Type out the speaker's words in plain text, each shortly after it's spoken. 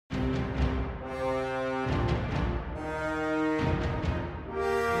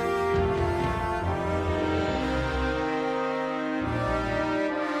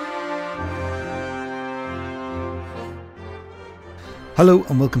Hello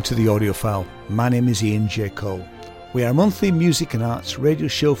and welcome to the Audiophile. My name is Ian J. Cole. We are a monthly music and arts radio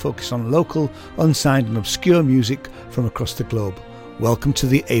show focused on local, unsigned and obscure music from across the globe. Welcome to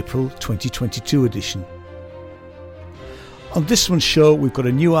the April 2022 edition. On this month's show we've got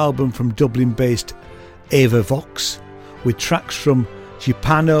a new album from Dublin-based Ava Vox with tracks from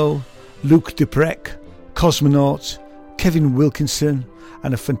Gipano, Luke Deprek, Cosmonaut, Kevin Wilkinson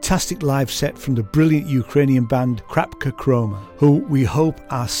and a fantastic live set from the brilliant Ukrainian band Krapka Chroma, who we hope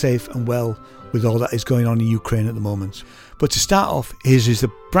are safe and well with all that is going on in Ukraine at the moment. But to start off, here's is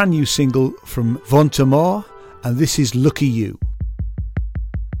a brand new single from Vontamore, and this is Lucky You.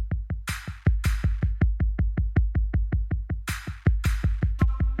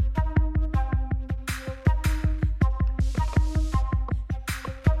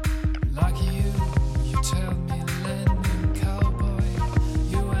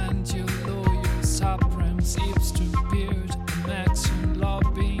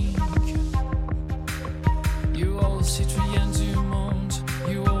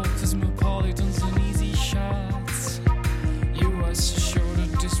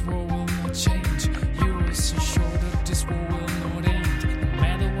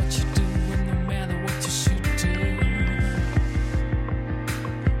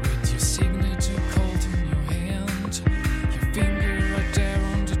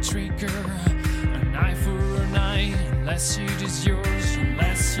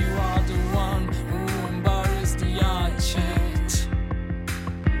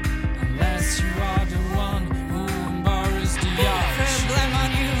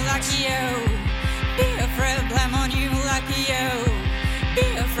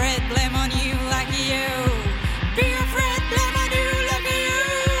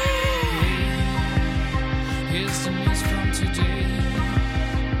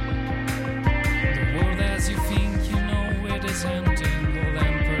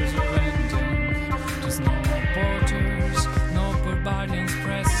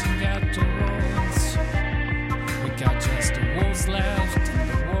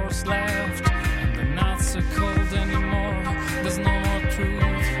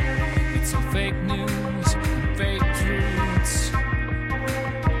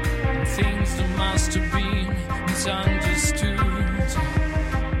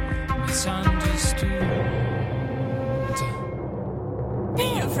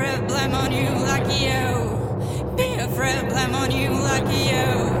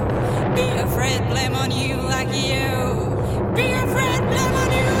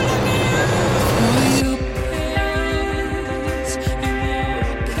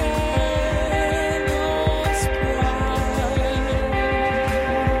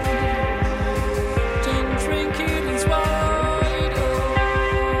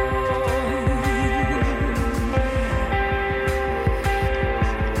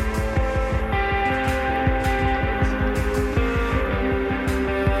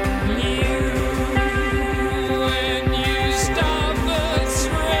 When you stop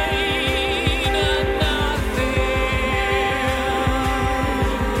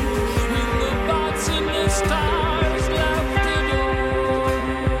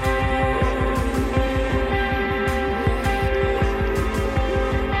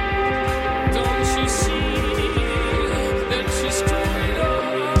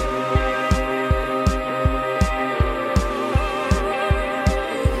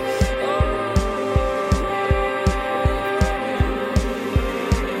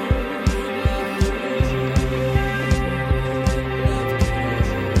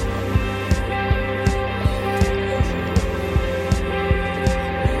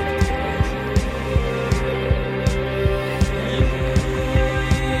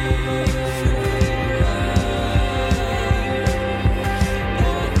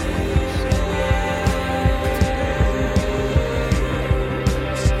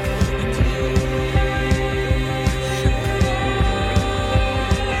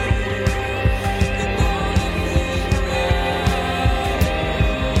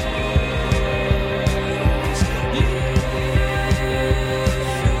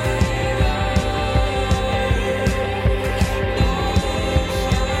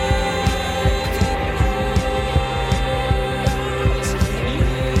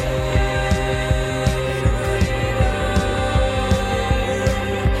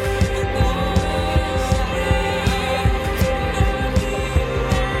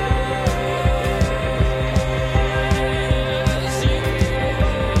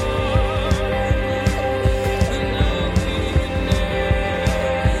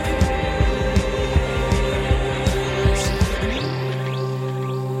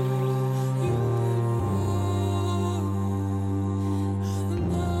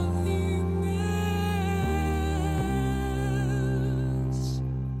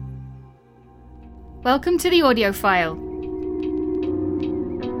Welcome to the Audiophile.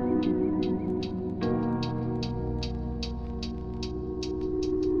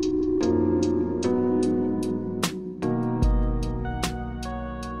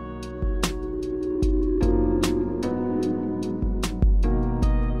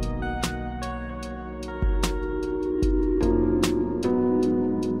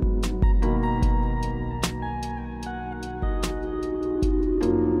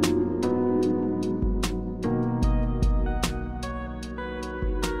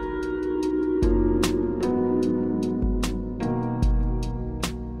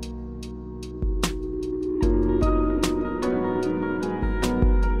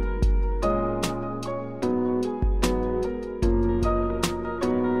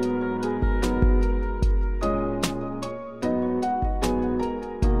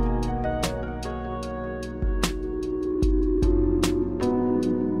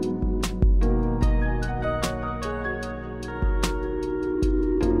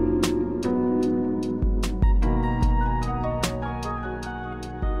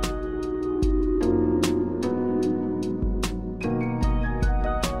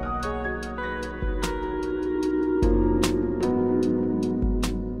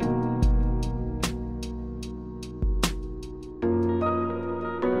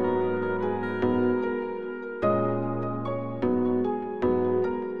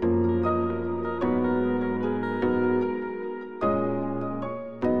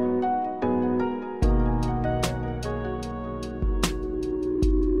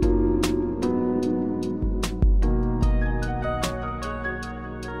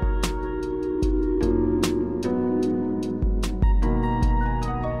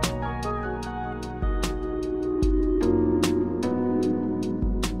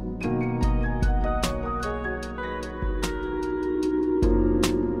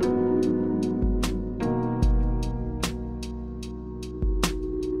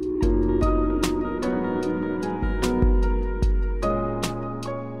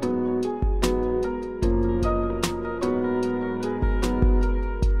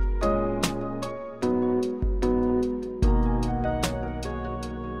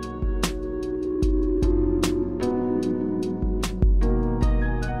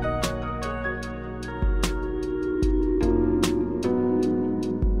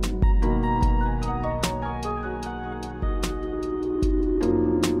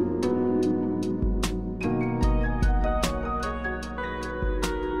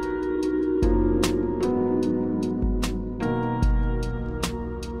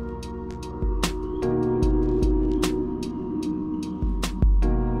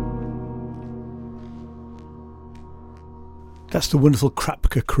 That's the wonderful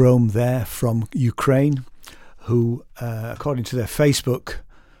Krapka Chrome there from Ukraine, who, according to their Facebook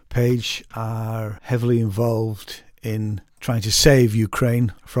page, are heavily involved in trying to save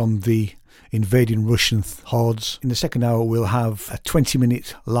Ukraine from the invading Russian hordes. In the second hour, we'll have a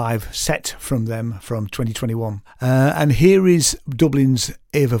 20-minute live set from them from 2021. And here is Dublin's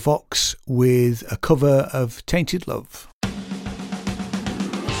Ava Vox with a cover of Tainted Love.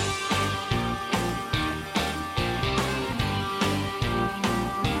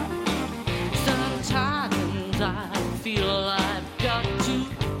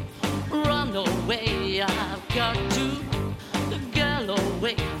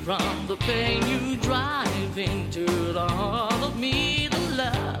 From the pain you drive into the heart of me, the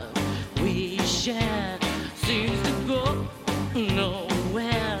love we shared seems to go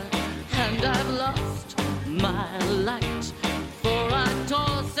nowhere, and I've lost my light, for I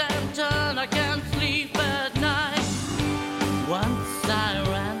toss and turn, I can't sleep at night. Once I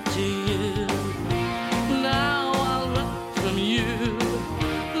ran to you, now I'll run from you.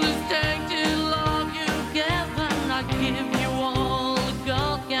 This tainted love you gave, and I give you all the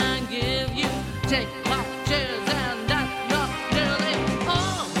God can give you. Take my tears, and that's not nearly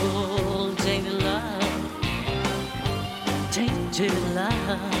all. Tainted love, tainted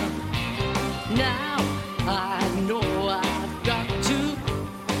love. Now I know I've got to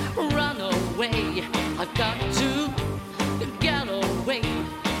run away. I've got to get away.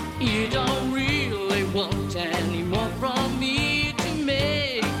 You don't really want any more from me to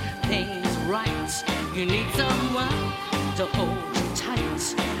make things right. You need someone to hold you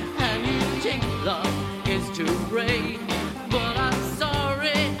tight, and you think love is to pray, but I'm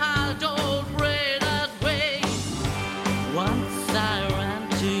sorry, I don't pray that way. Once I ran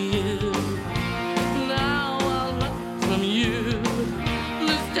to you, now I'll run from you.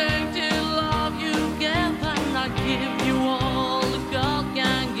 This tainted love you gave, and I give you all the God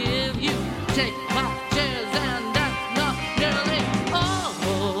can give you. Take my tears and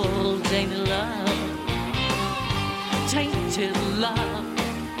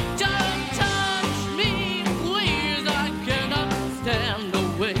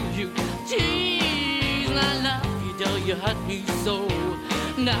you hurt me so.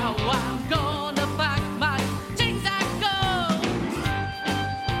 Now I'm gonna pack my things and go.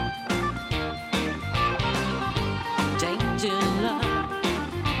 Tainted love,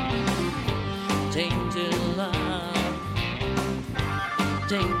 tainted love,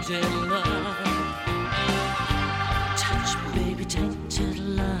 tainted love. Touch me, baby, tainted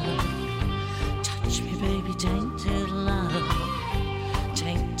love. Touch me, baby, tainted love.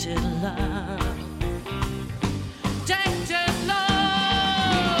 Tainted love. Tainted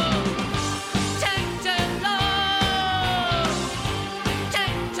love. Tainted love.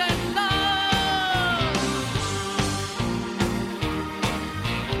 Tainted love.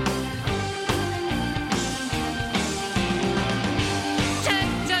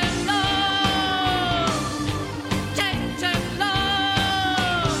 Tainted love. Tainted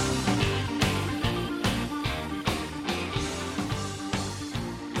love.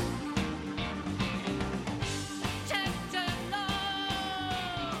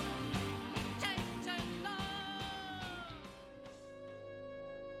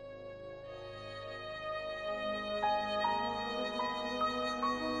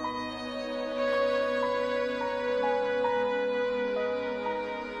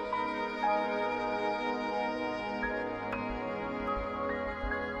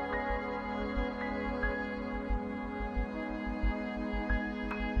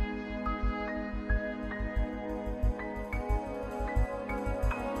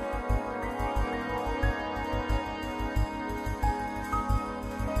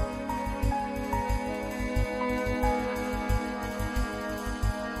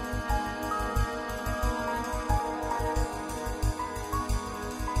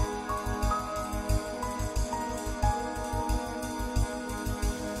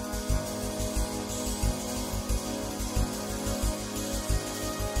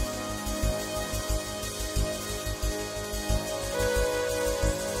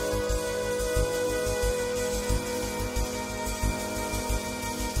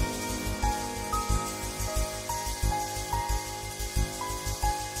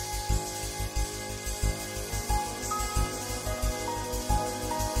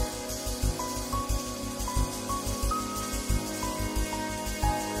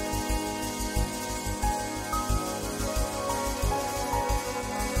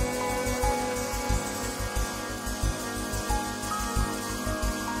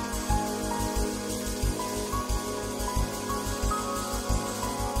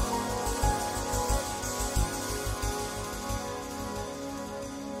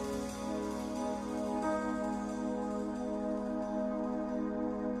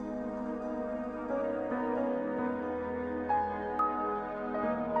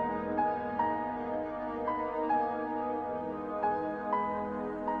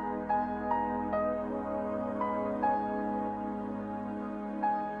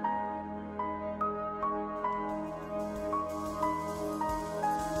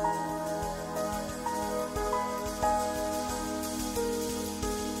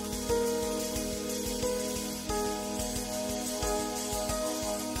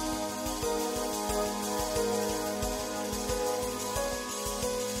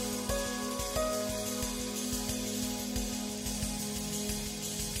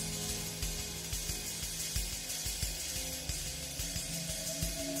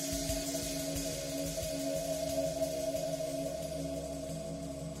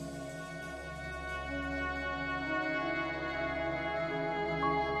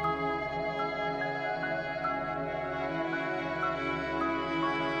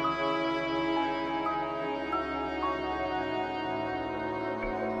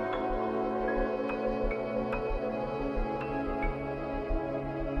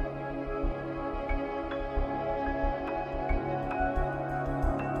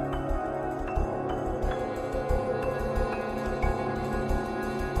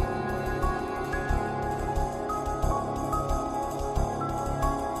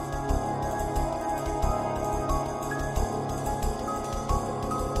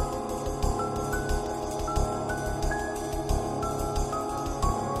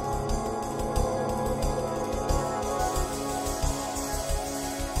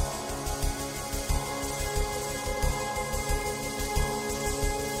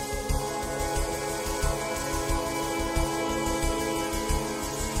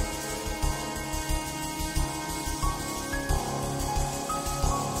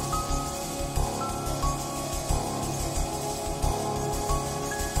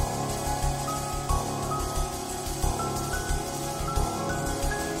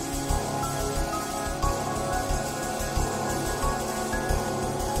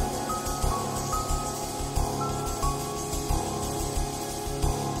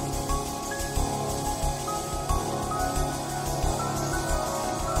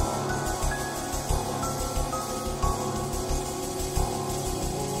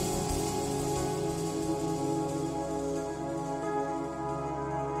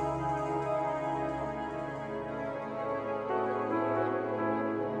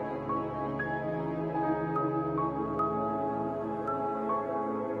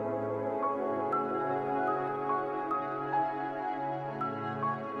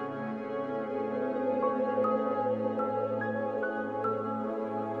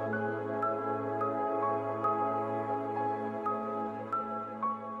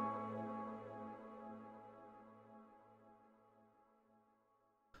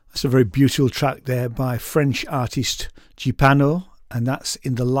 That's a very beautiful track there by French artist Gipano, and that's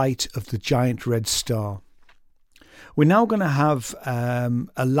In the Light of the Giant Red Star. We're now going to have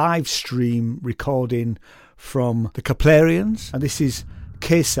a live stream recording from the Kaplarians, and this is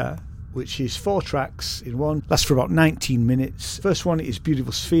Kesa, which is 4 tracks in one, lasts for about 19 minutes. First one is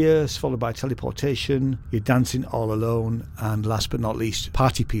Beautiful Spheres, followed by Teleportation, You're Dancing All Alone, and last but not least,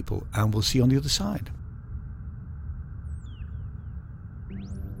 Party People, and we'll see you on the other side.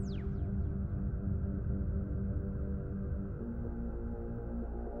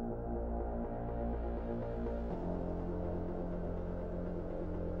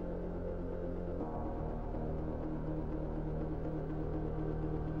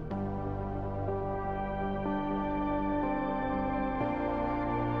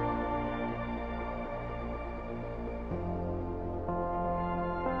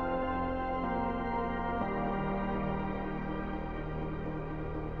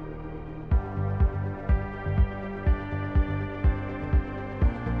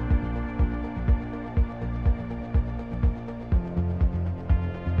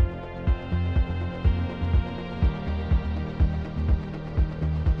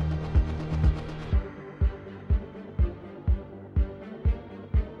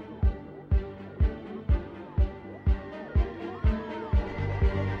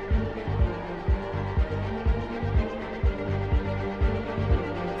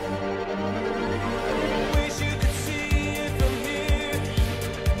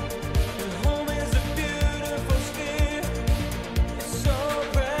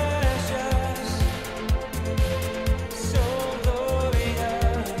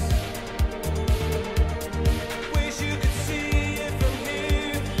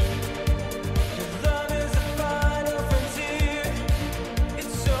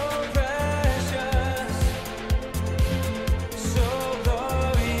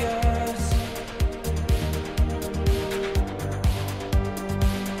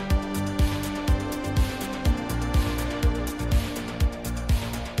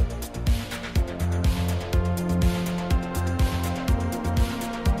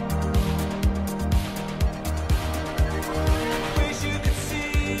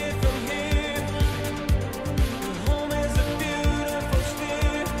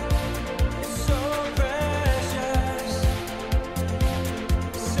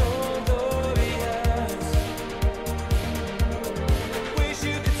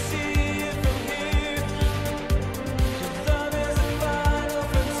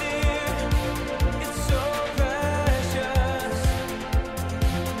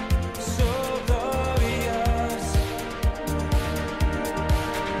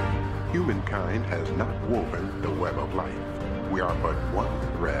 Humankind has not woven the web of life. We are but one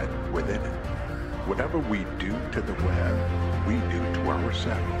thread within it. Whatever we do to the web, we do to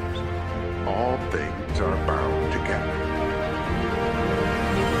ourselves. All things are bound together.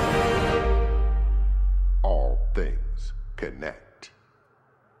 All things connect.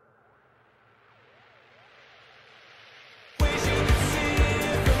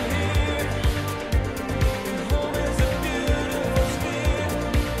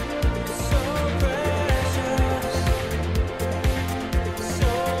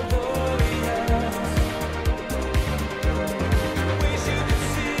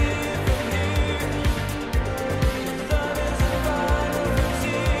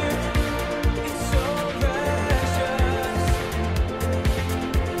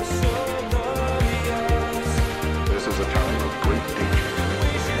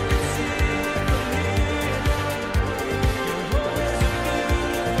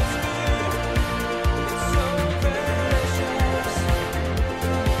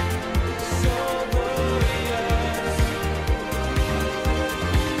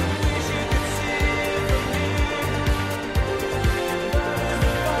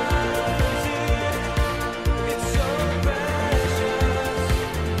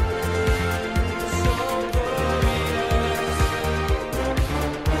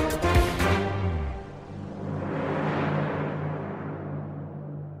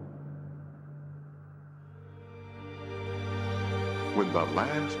 When the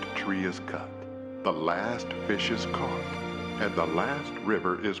last tree is cut, the last fish is caught, and the last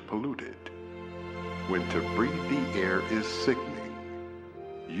river is polluted, when to breathe the air is sickening,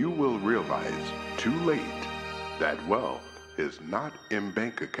 you will realize too late that wealth is not in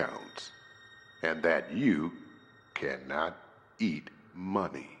bank accounts, and that you cannot eat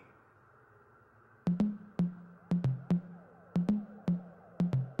money.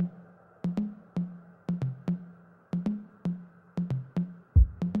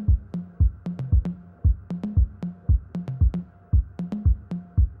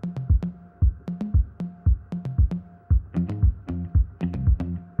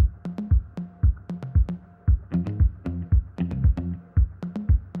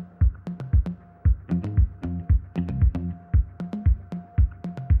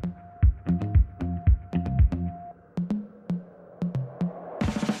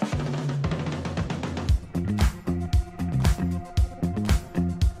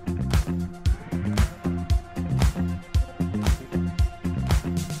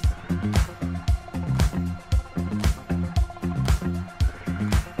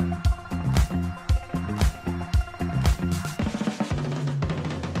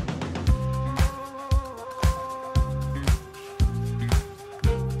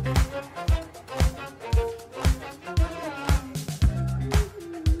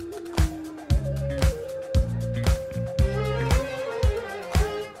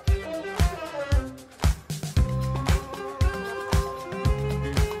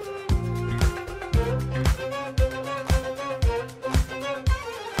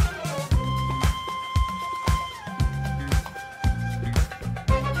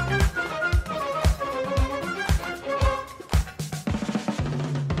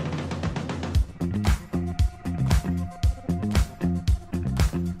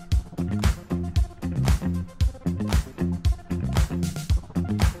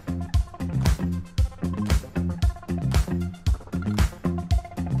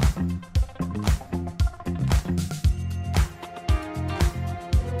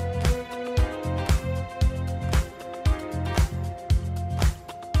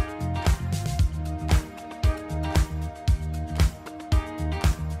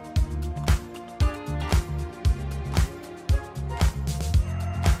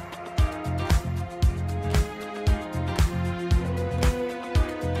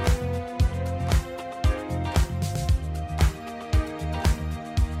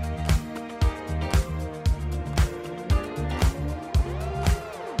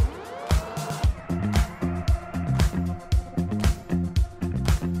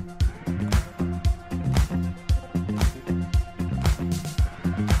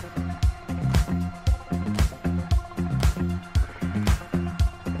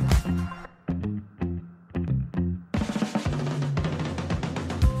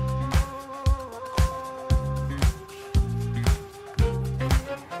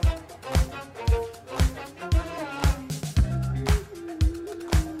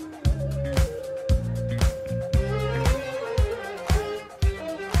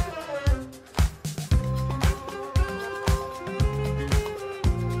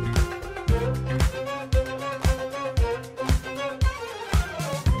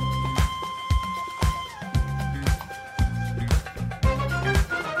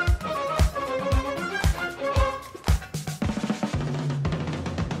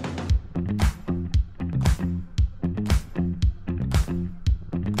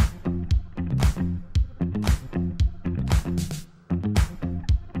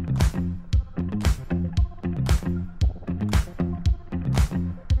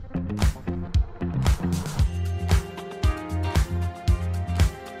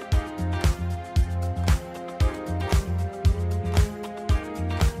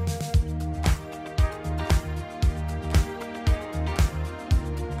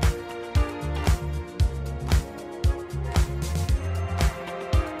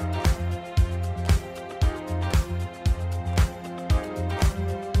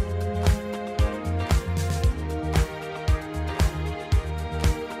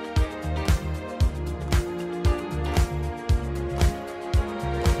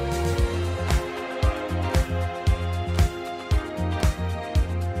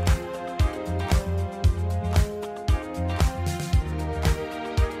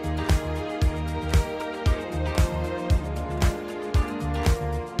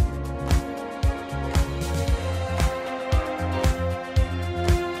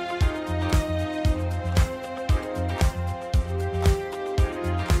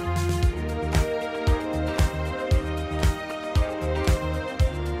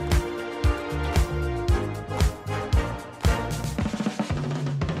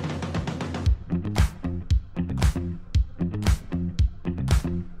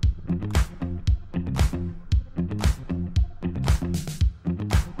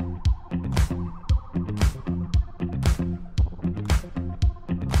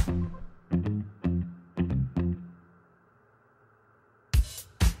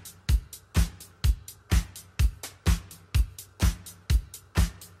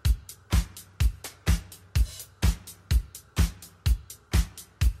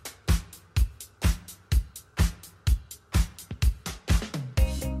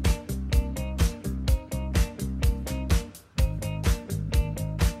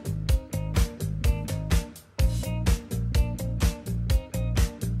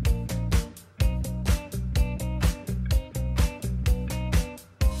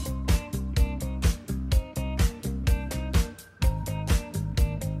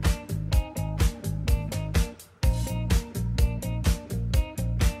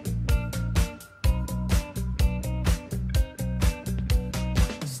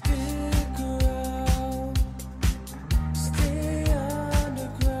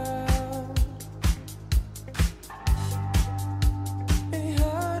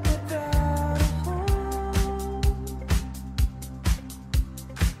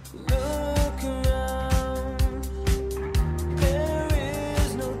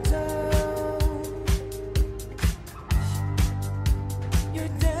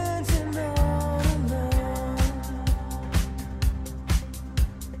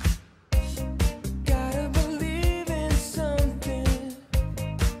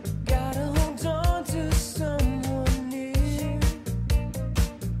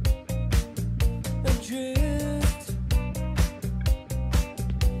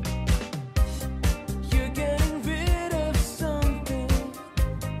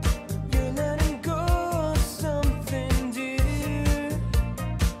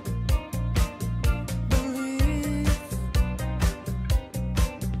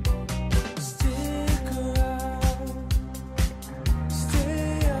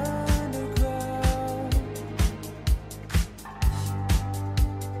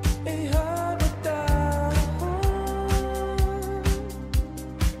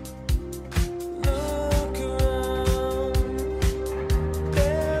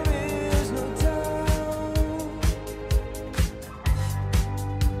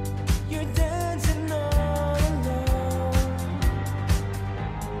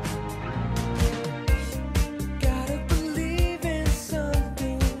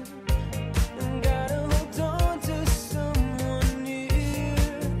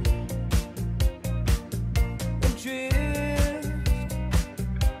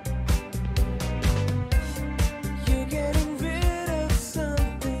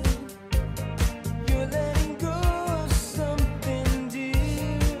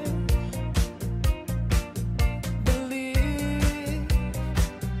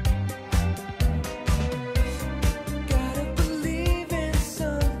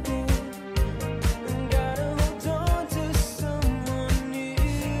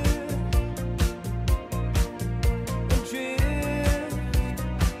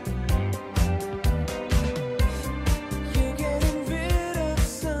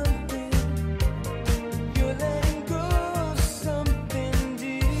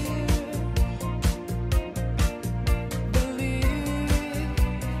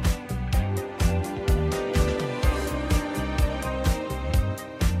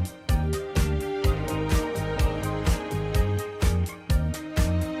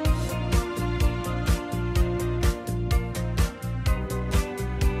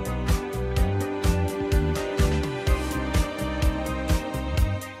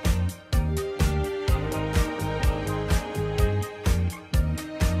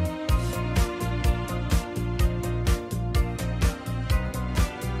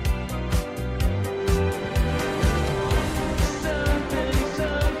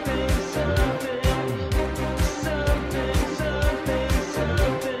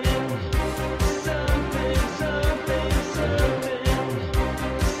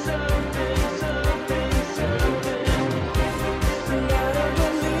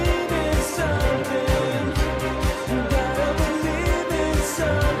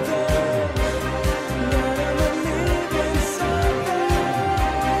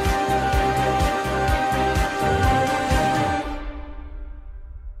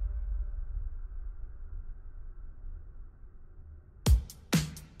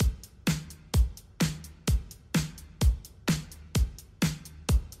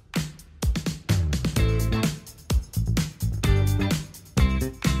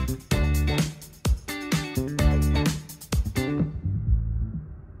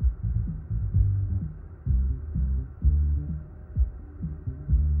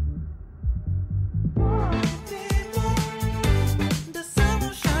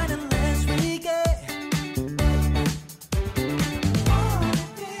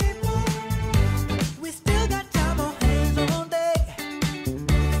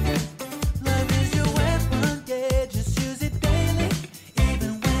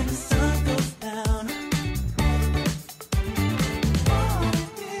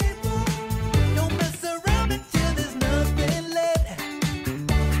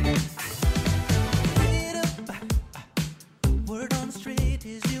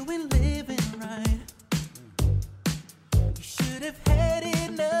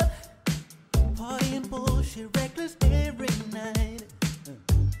 shit reckless every night.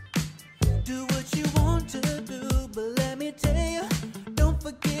 Do what you want to do, but let me tell you, don't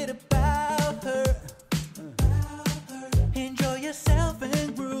forget about her. Enjoy yourself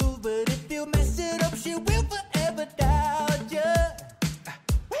and groove, but if you mess it up, she will forever doubt you.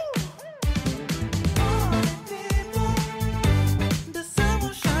 The sun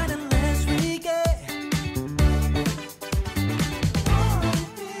will shine unless we get.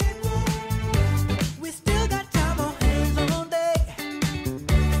 We still got time on hands on deck.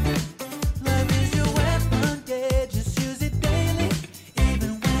 Love is your weapon, yeah, just use it daily,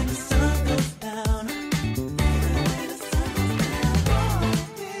 even when the sun goes down.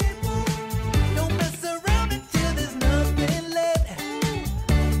 Don't mess around until there's nothing left.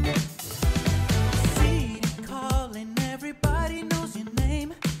 See, calling, everybody knows your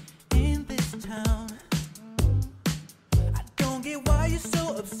name in this town. I don't get why you're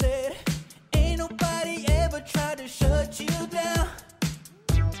so upset. Ain't nobody ever tried to shut you down.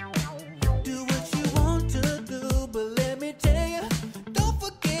 Do what you want to do, but let me tell you, don't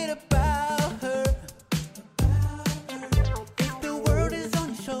forget about her. If the world is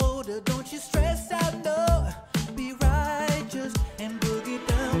on your shoulder, don't you stress out, no. Be righteous and boogie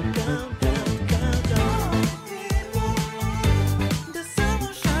down, down, down, down, down. The sun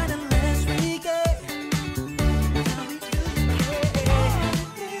won't shine unless we get.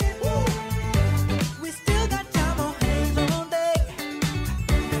 We still got time on hands on deck.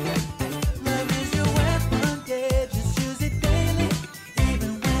 Love is your weapon, yeah, just use it daily,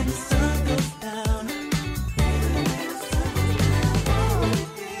 even when the sun goes down.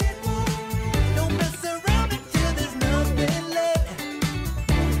 Don't mess around until there's nothing left.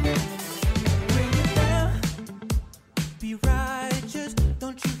 Bring it down, be righteous,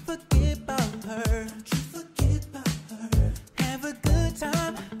 don't you forget about her. Don't you forget about her. Have a good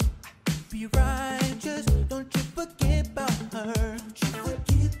time, be righteous, don't you forget about her. Don't you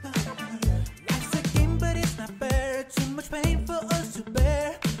forget about her. Life's a game, but it's not fair. Too much pain for us to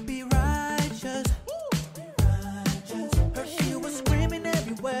bear. Be righteous, be righteous. Her, she was screaming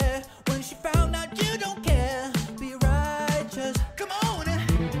everywhere when she found out you don't care. Be righteous, come on.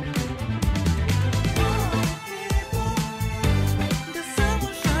 The sun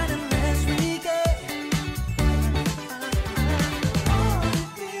will shine unless we get.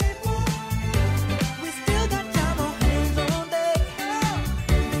 We still got time on hands on deck.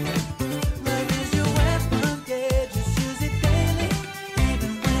 Love is your weapon, yeah, just use it daily,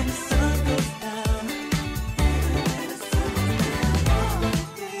 even when the sun goes down.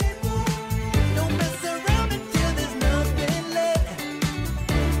 Don't mess around until there's nothing left.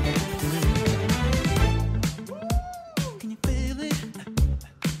 Can you feel it?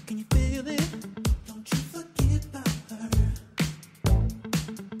 Can you feel it? Don't you forget about her.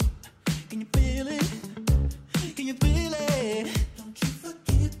 Can you feel it? Can you feel it? Don't you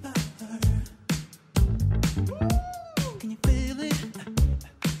forget about her. Can you feel it?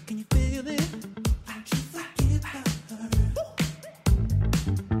 Can you feel it? Don't you forget about her.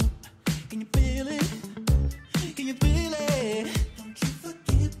 Can you feel it? Can you feel it? Don't you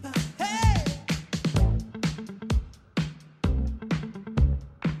forget about her. Hey!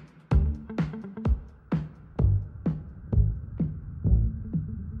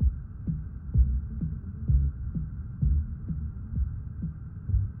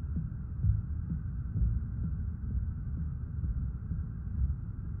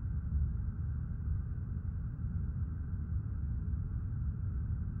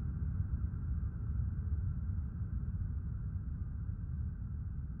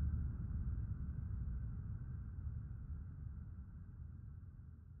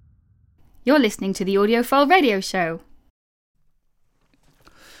 You're listening to the Audiophile Radio Show.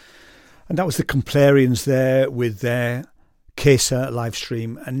 And that was the Complarians there with their Kesa live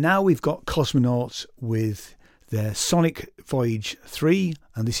stream. And now we've got Cosmonauts with their Sonic Voyage 3,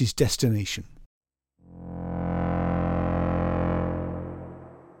 and this is Destination.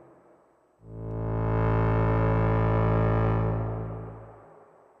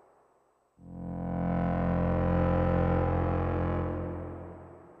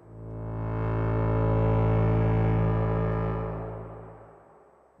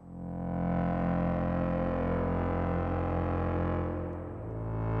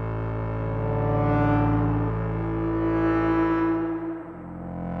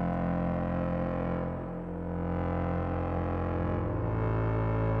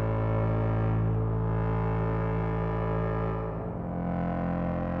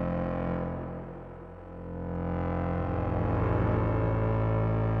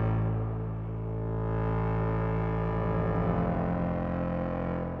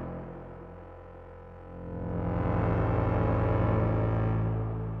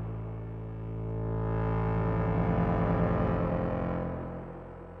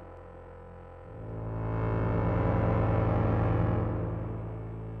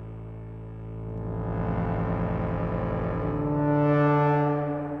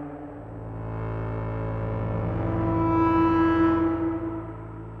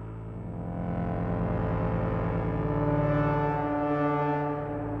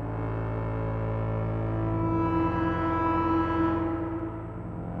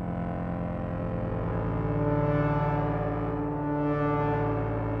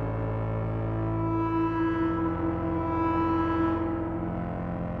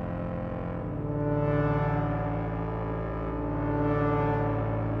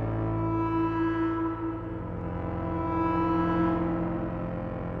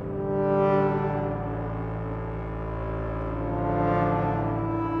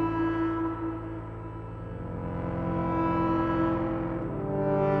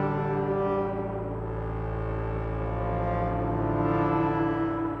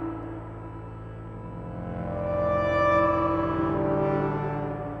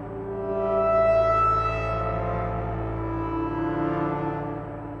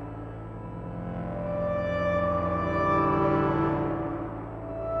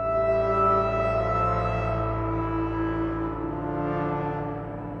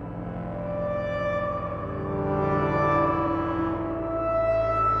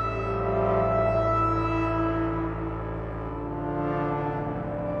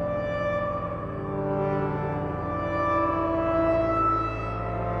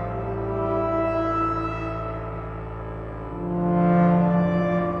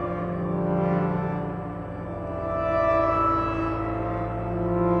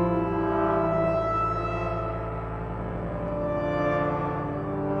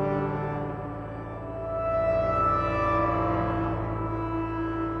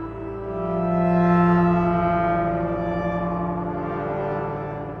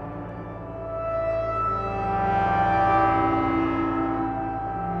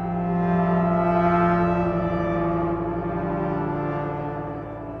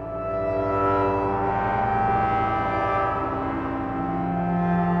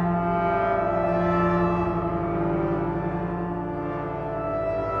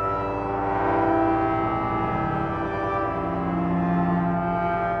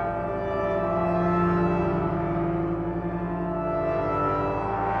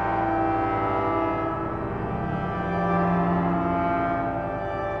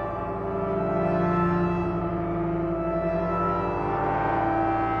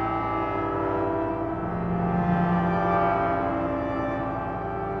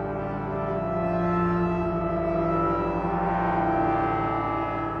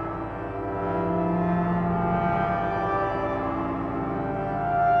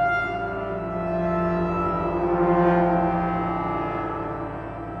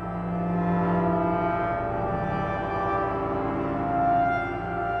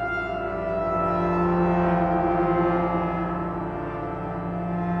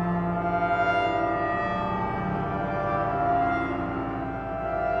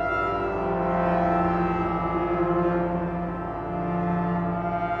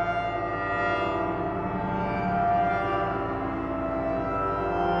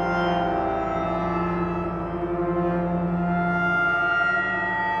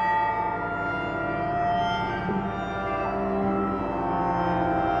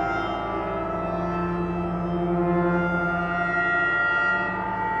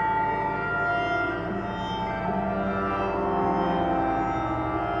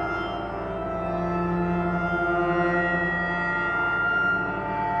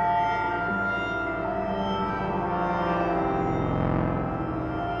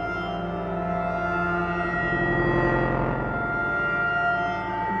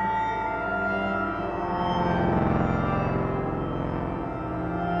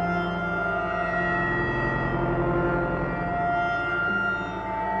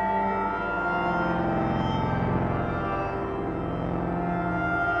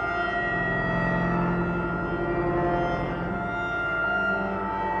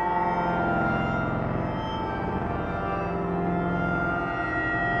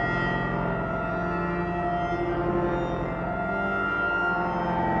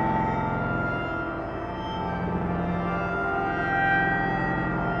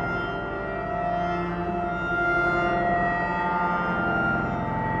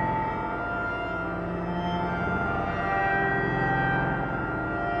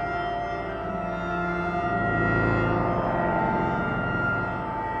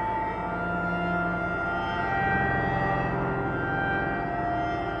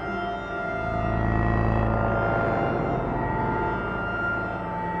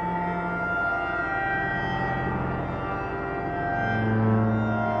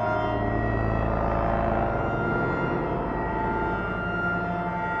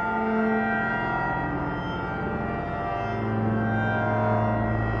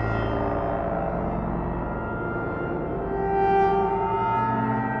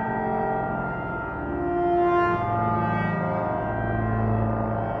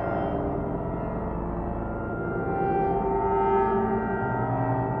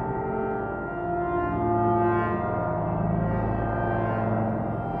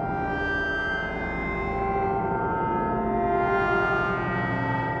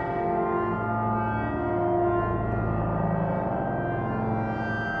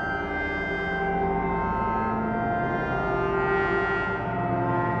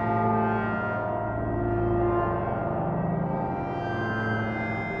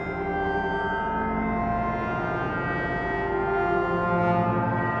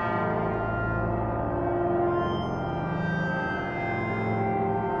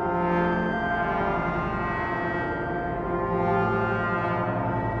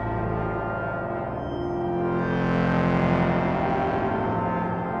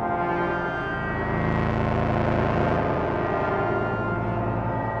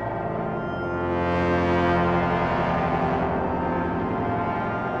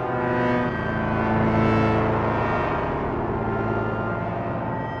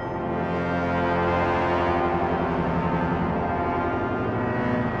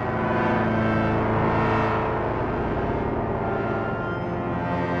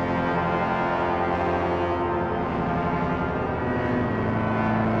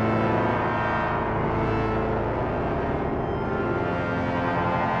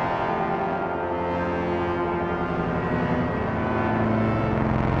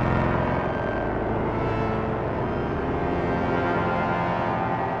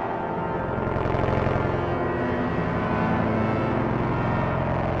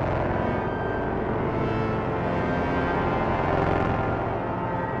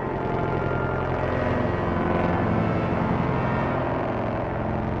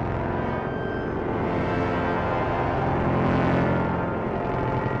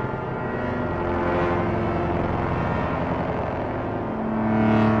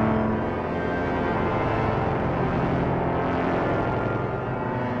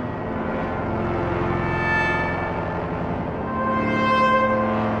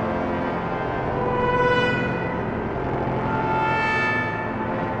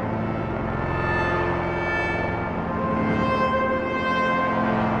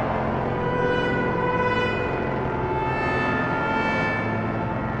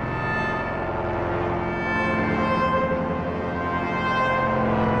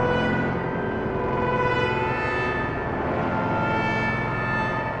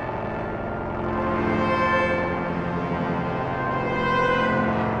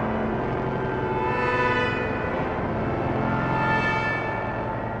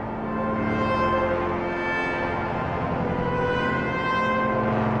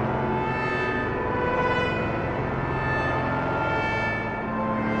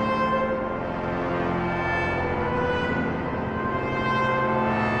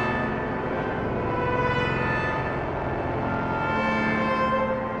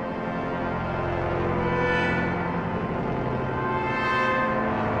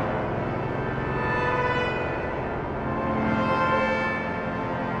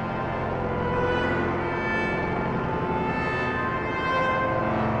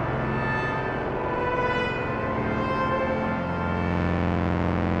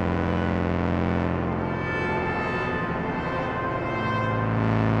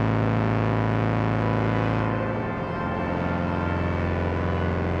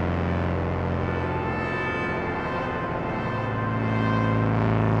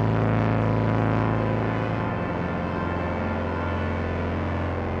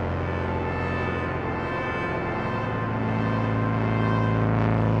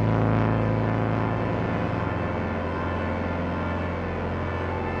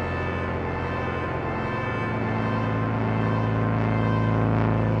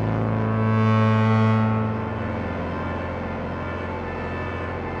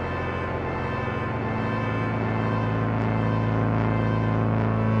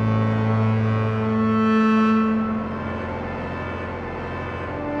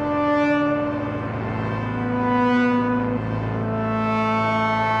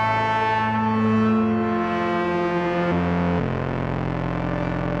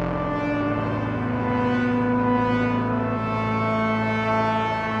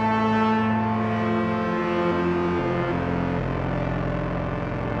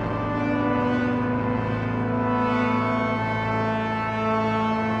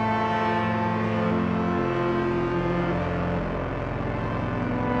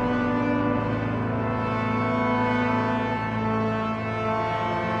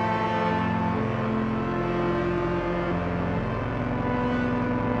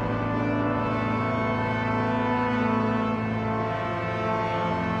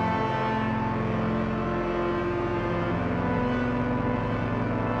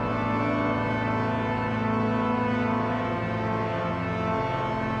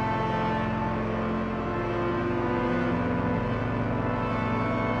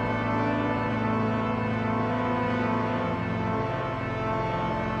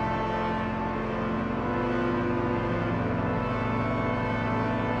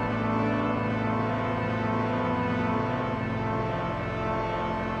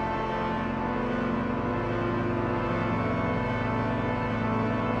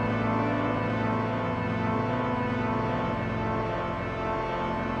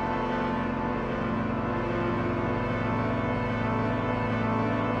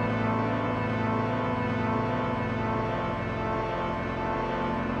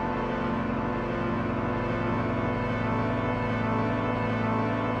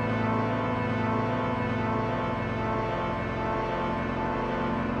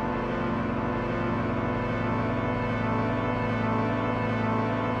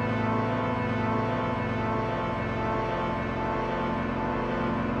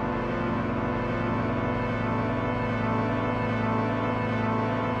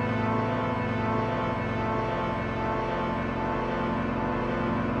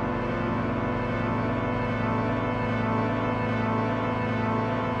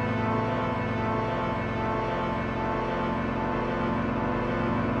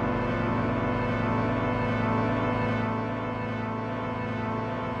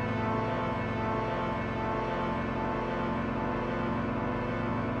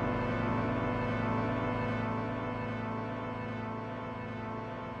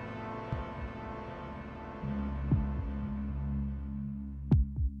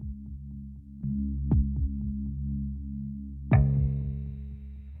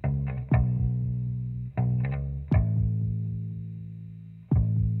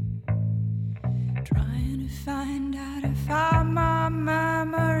 find out if how my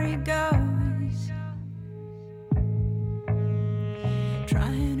memory goes.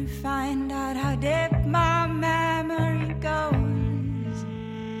 Trying to find out how deep my memory goes.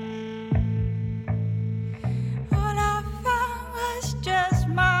 All I found was just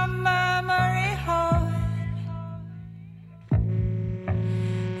my memory hole.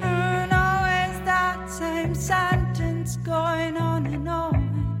 And always that same sentence going on and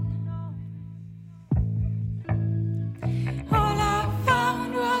on. All I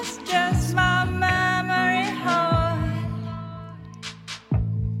found was just my memory hole.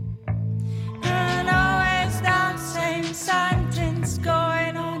 And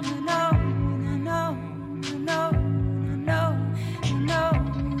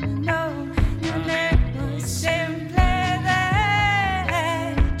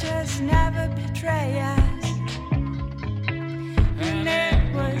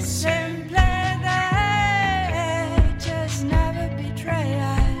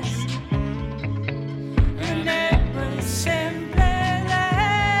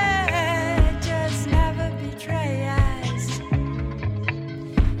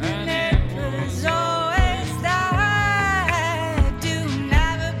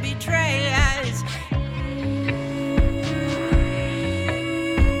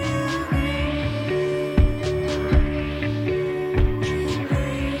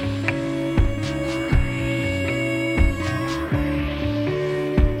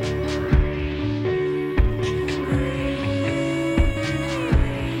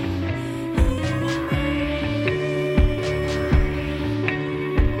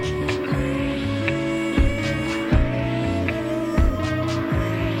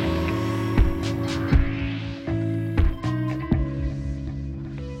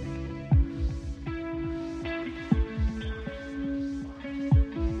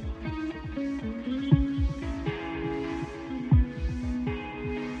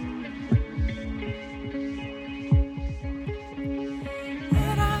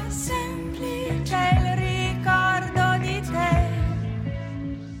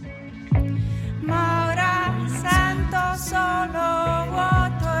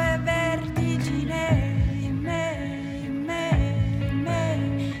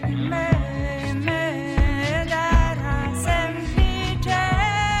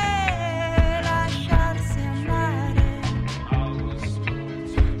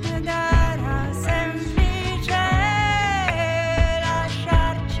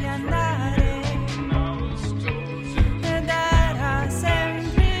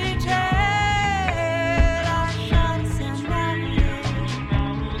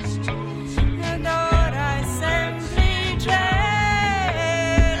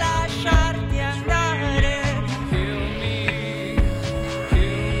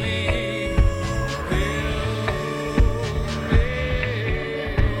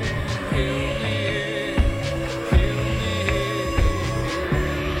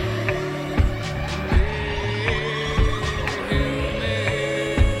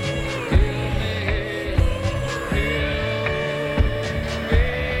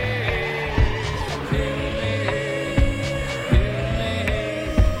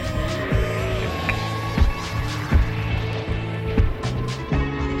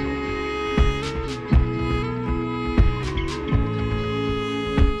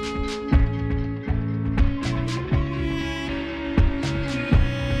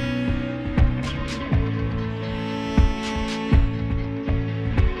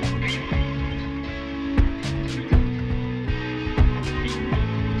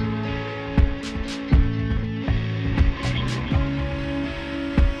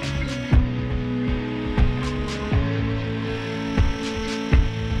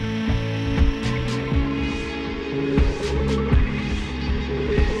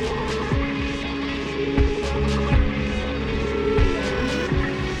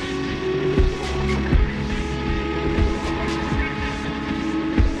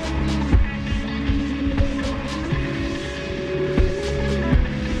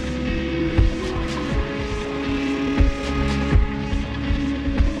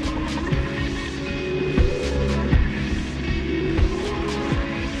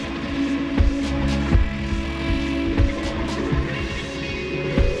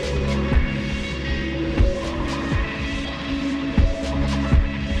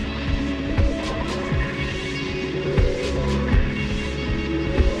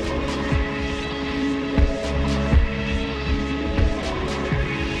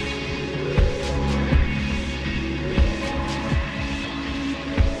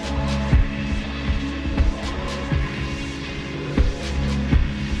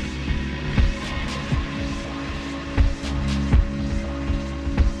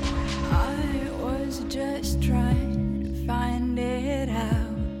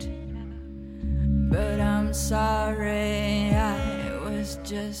I'm sorry, I was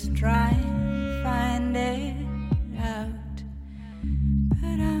just trying to find it out,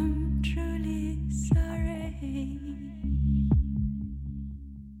 but I'm truly sorry.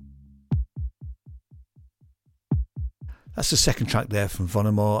 That's the second track there from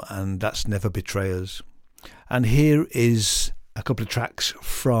Vonnemore, and that's Never Betray Us. And here is a couple of tracks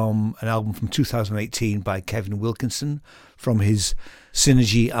from an album from 2018 by Kevin Wilkinson from his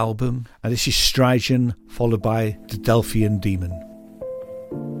Synergy album. And this is Strigen, followed by The Delphian Demon.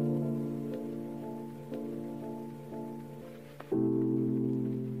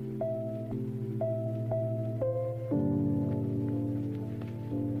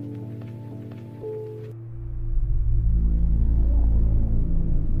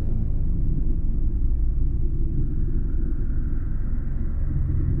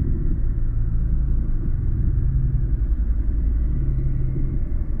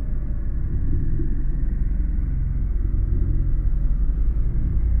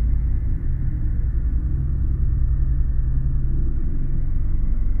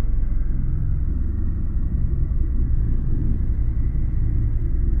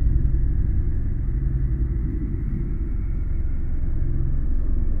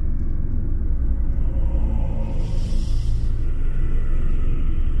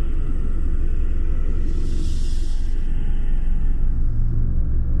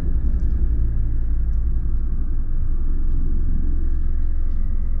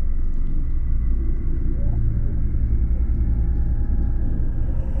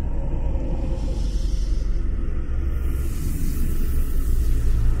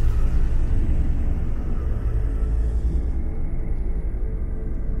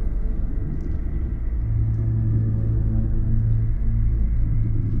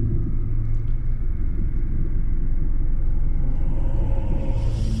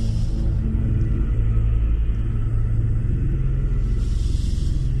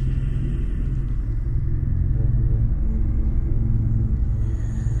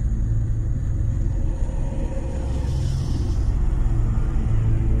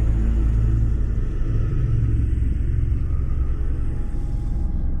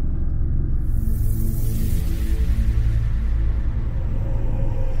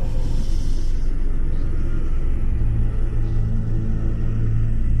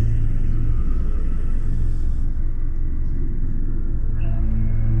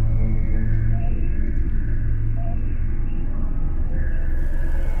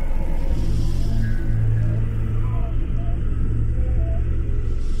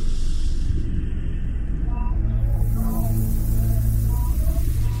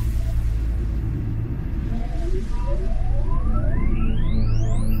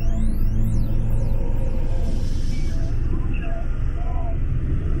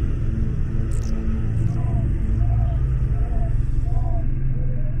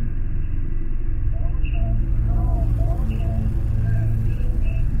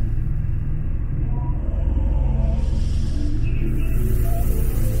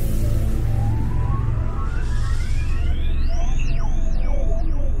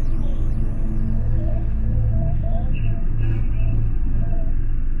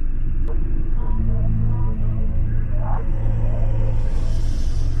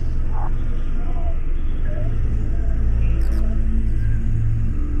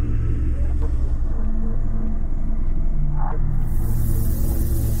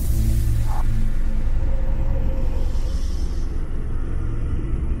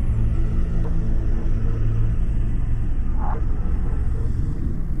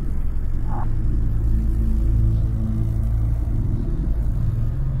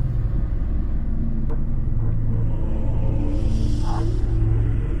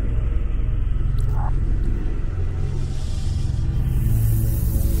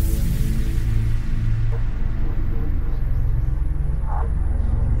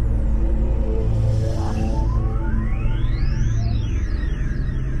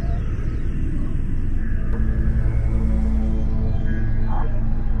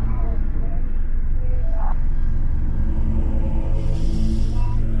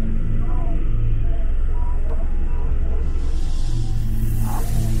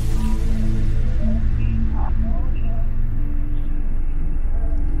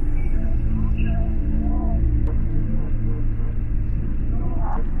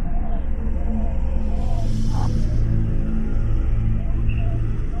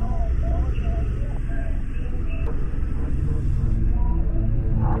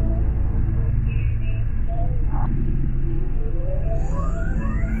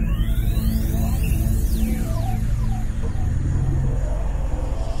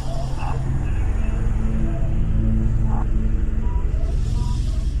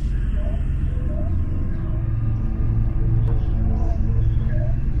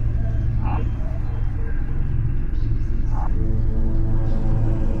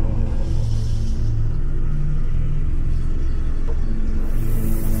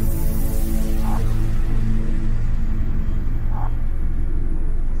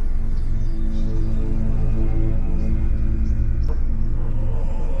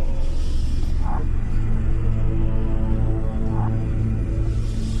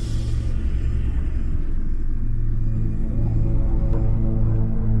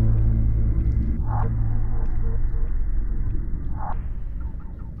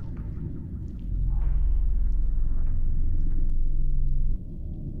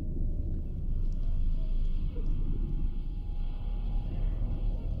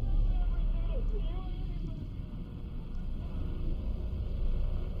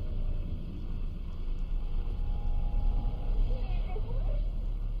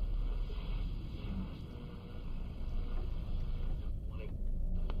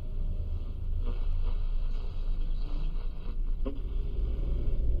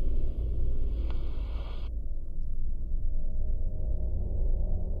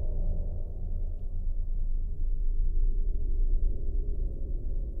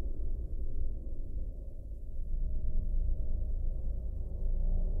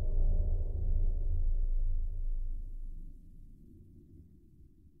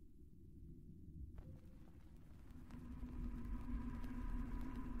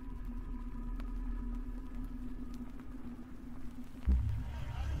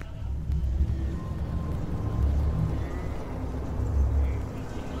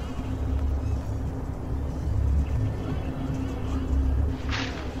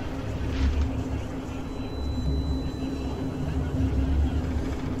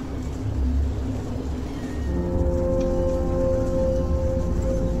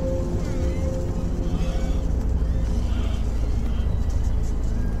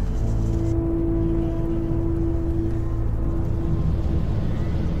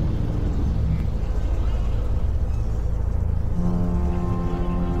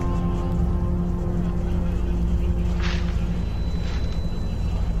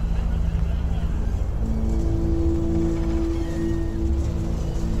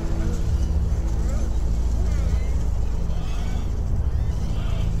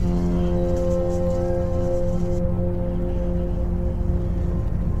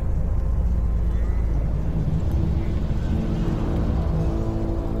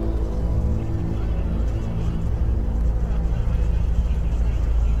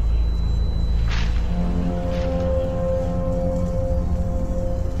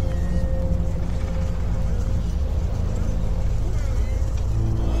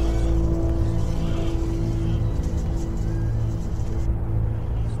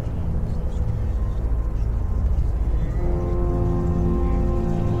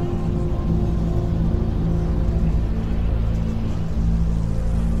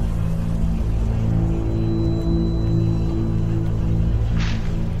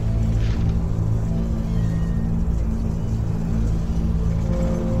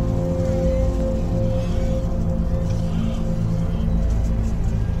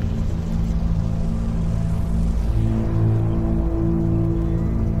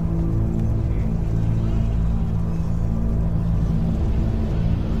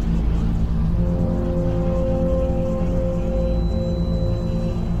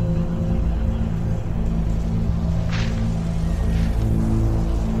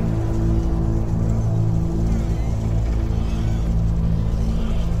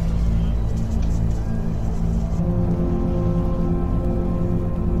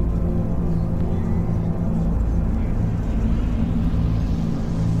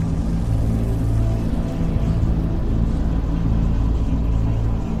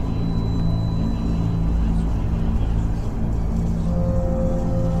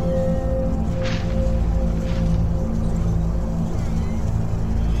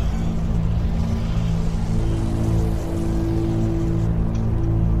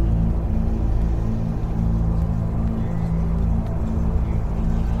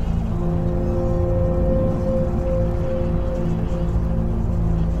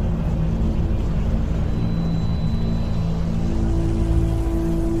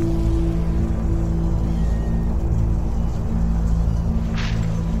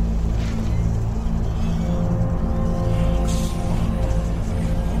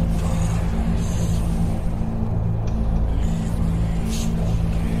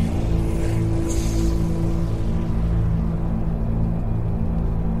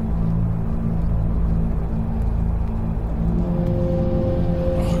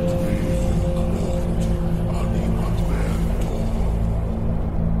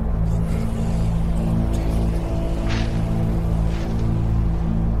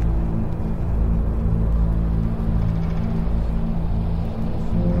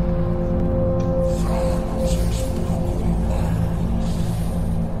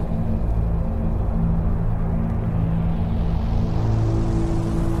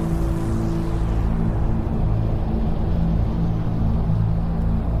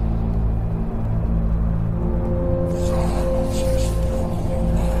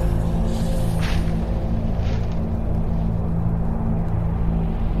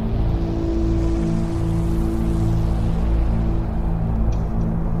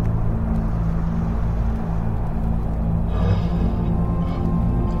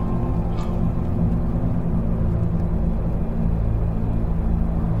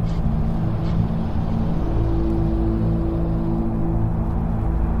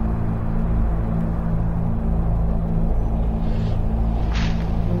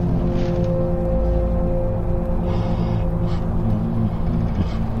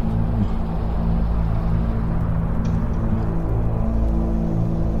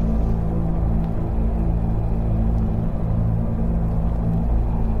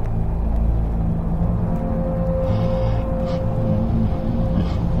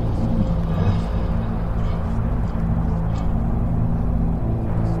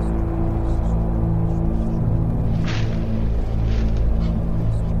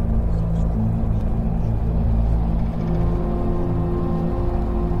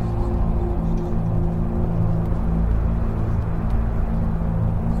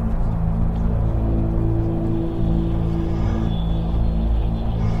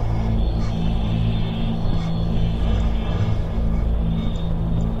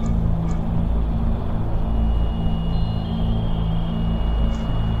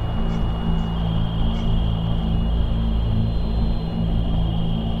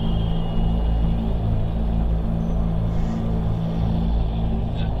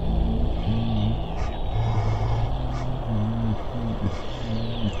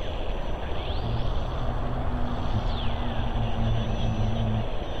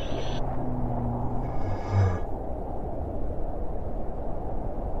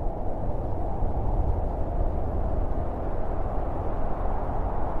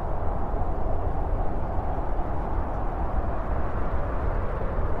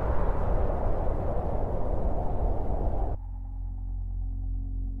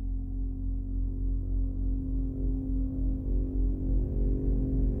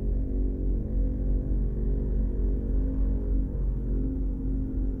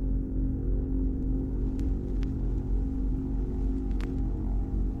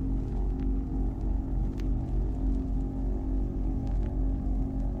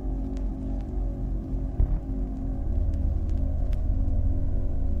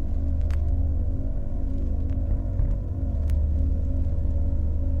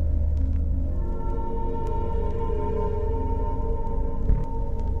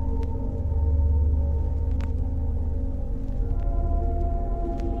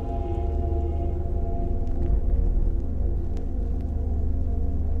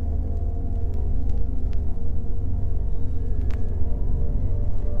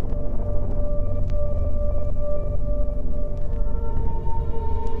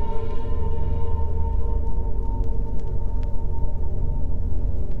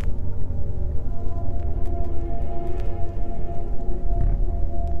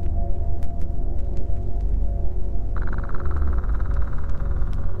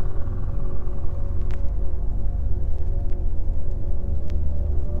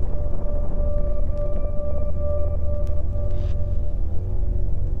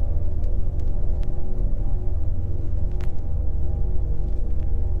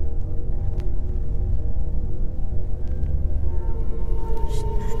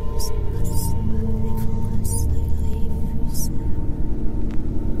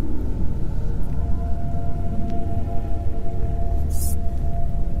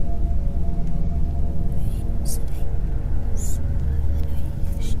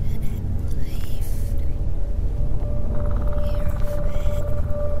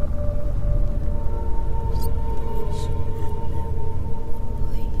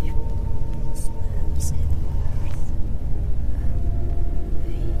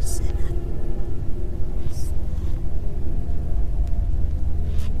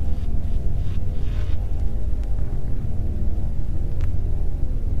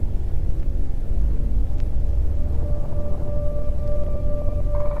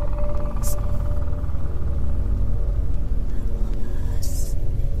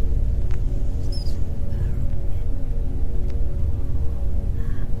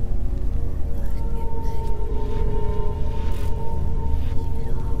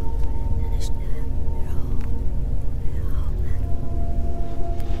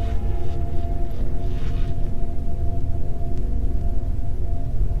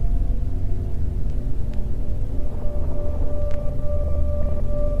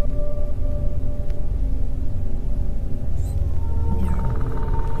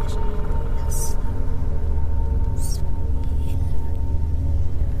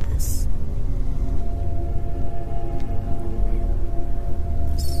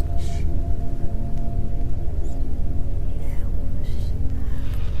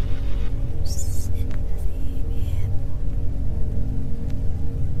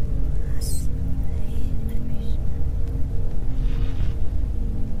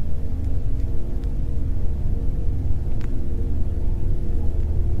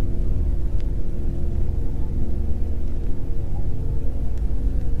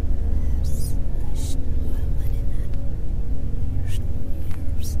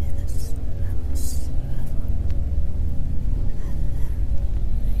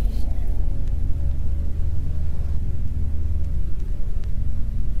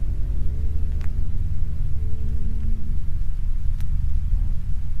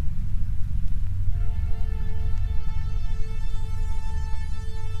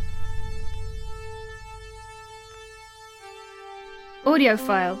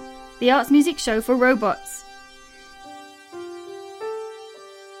 Audiophile, the arts music show for robots.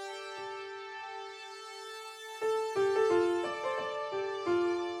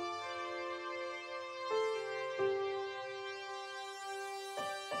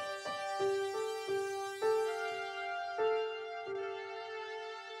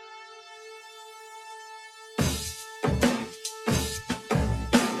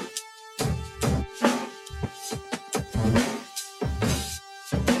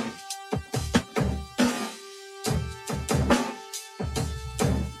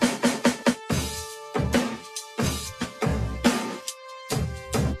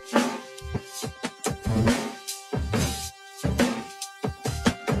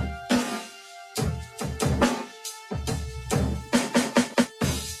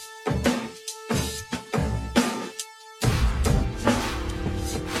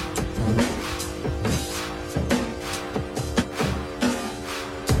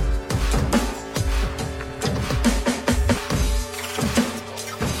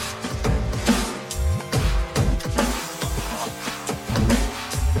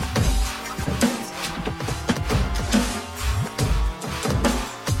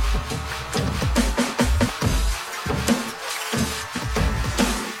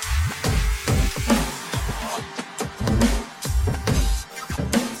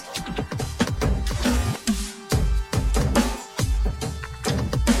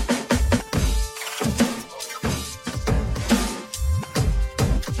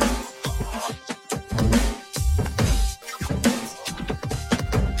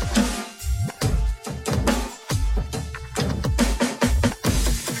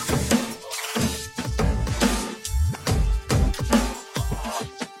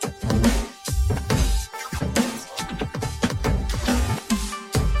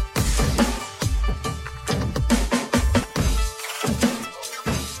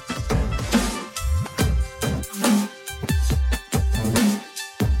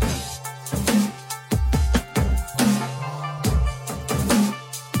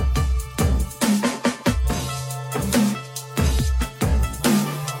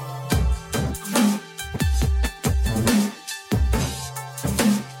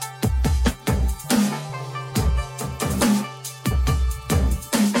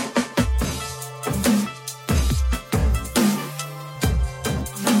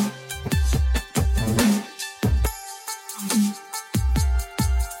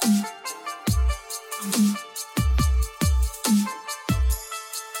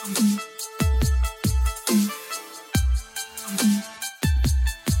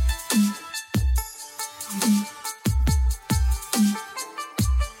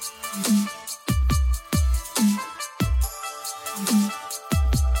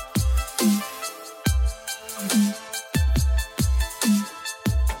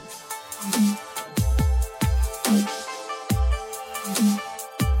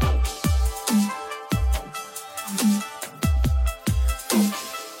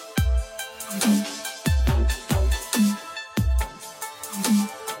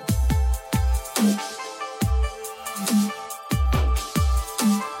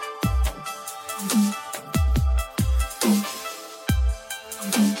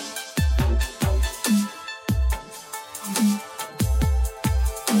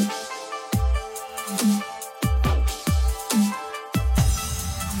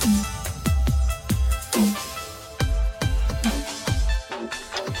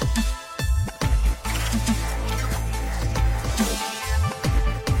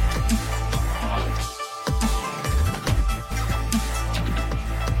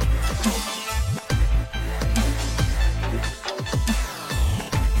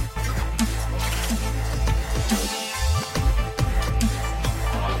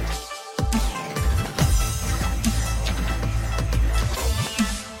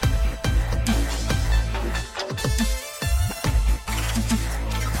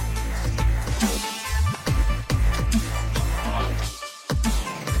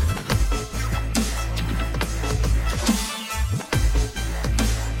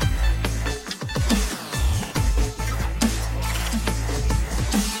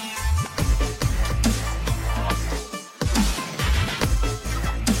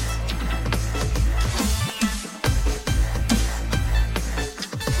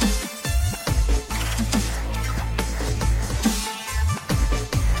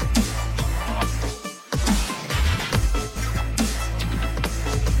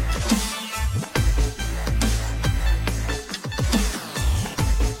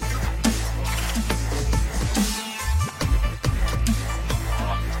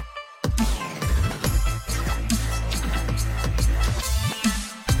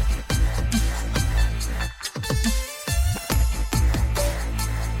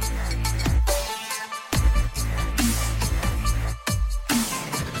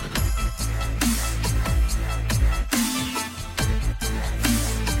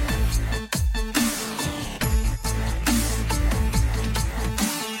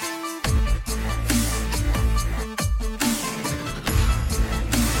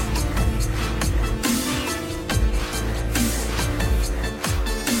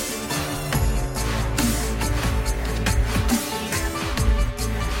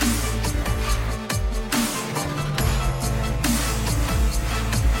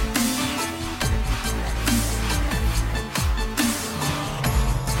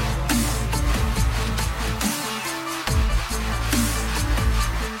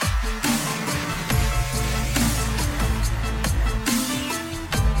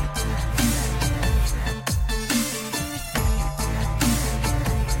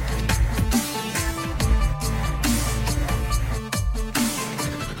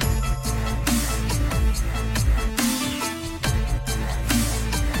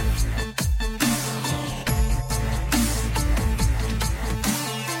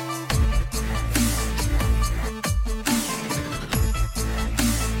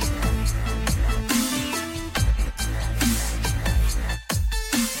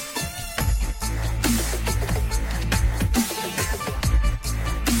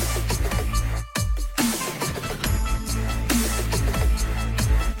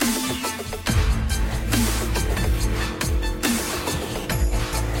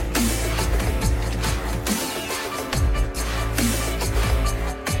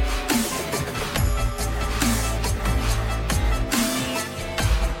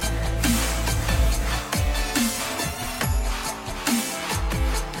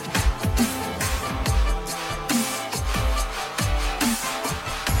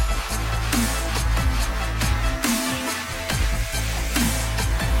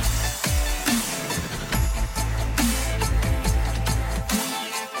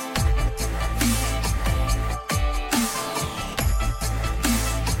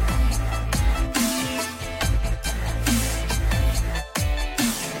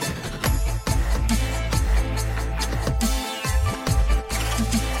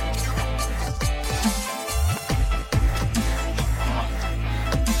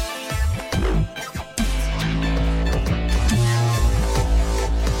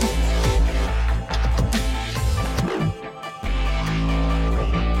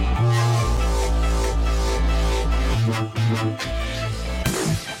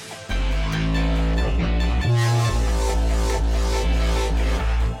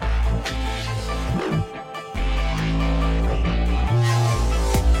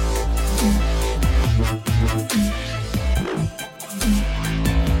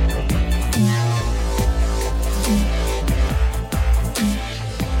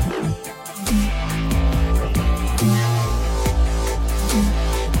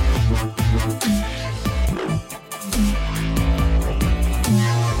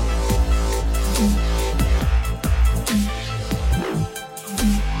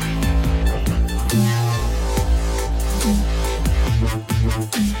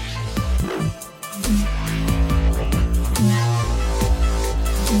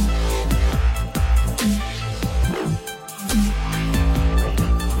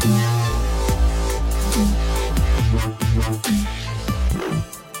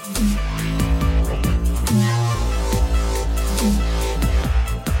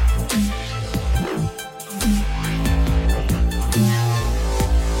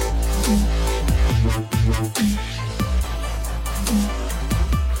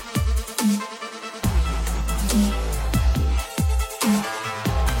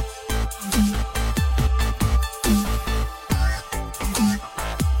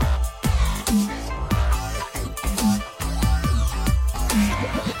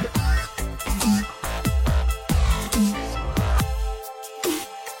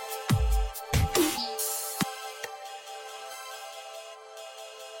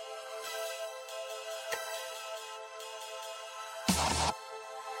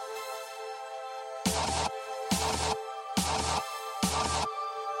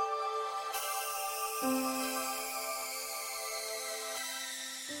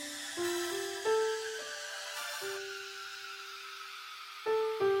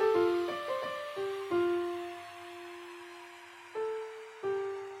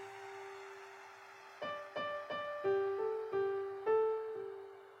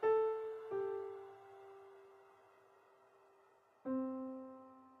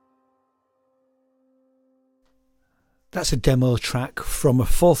 That's a demo track from a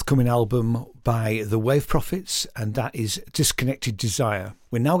forthcoming album by the Wave Prophets, and that is Disconnected Desire.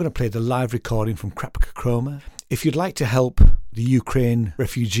 We're now going to play the live recording from Krapka Chroma. If you'd like to help the Ukraine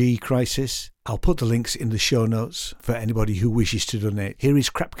refugee crisis, I'll put the links in the show notes for anybody who wishes to donate. Here is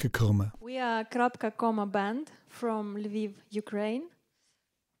Krapka Chroma. We are Krapka Chroma band from Lviv, Ukraine.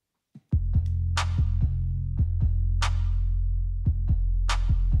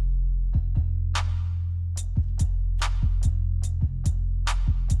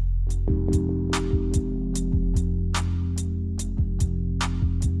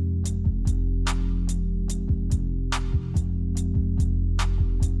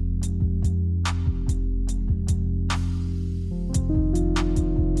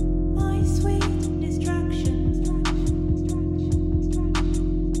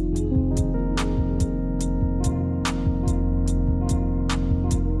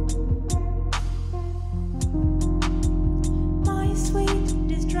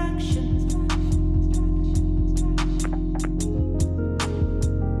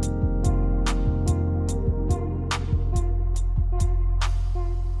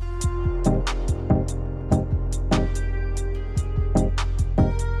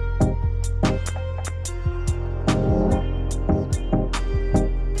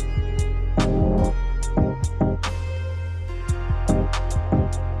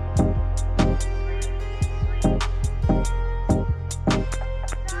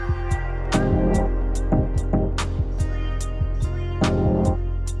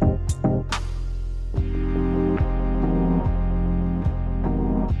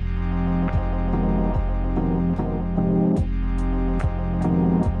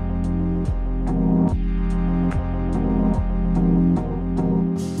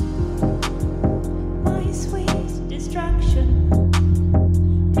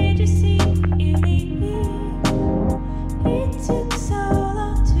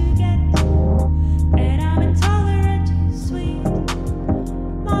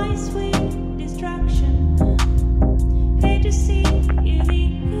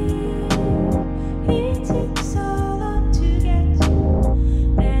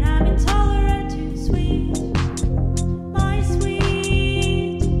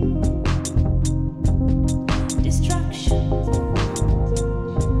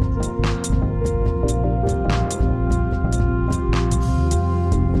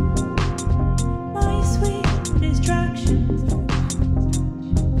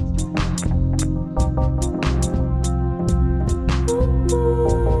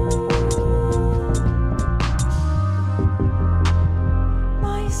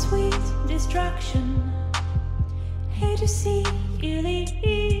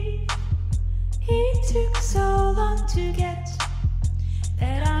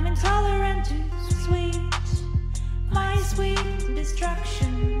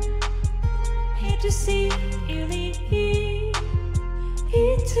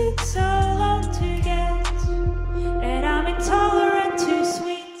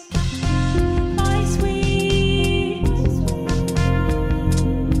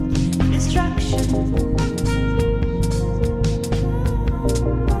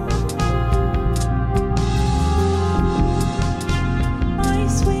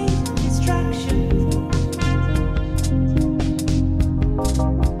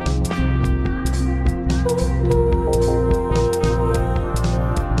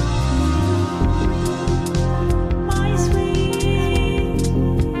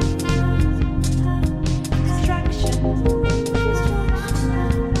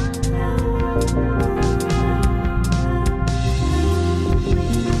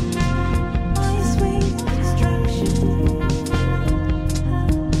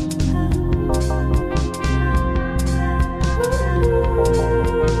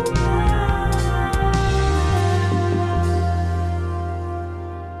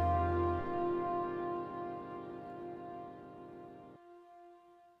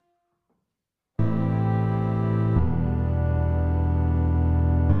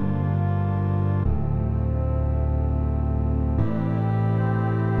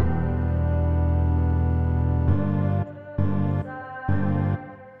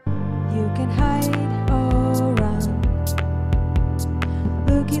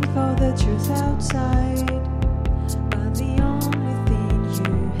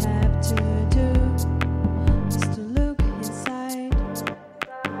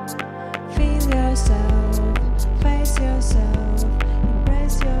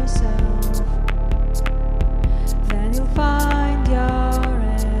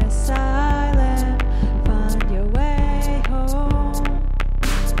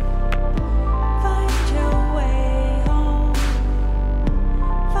 Find your way home.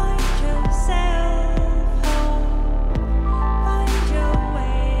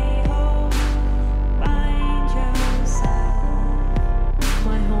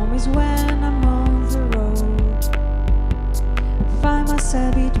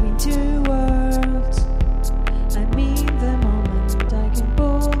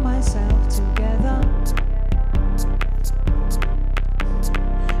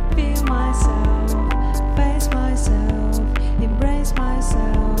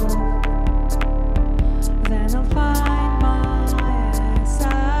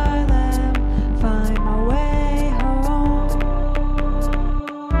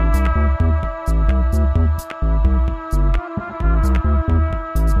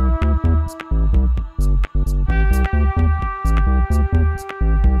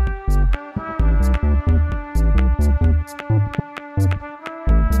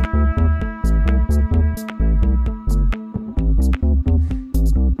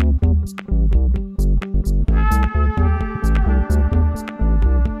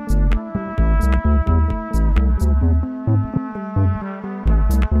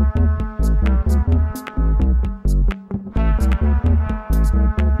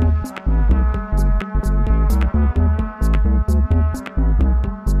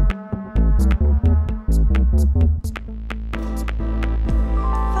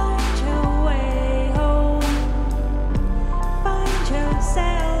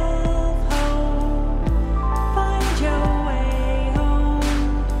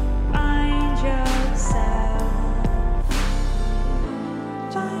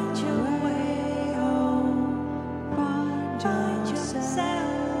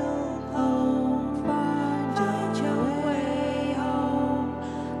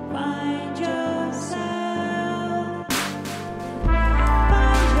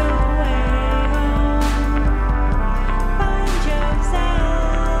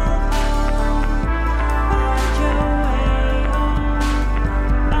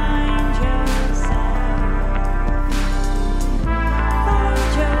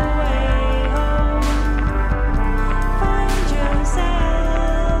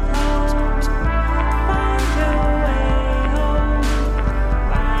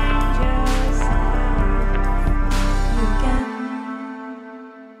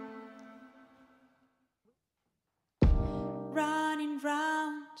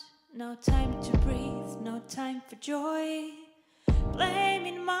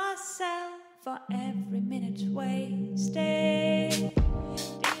 every minute wasted.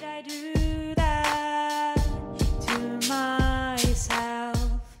 Did I do that to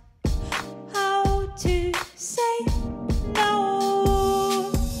myself? How to say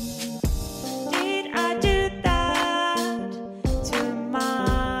no? Did I do that to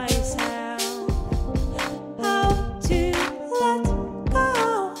myself? How to let go?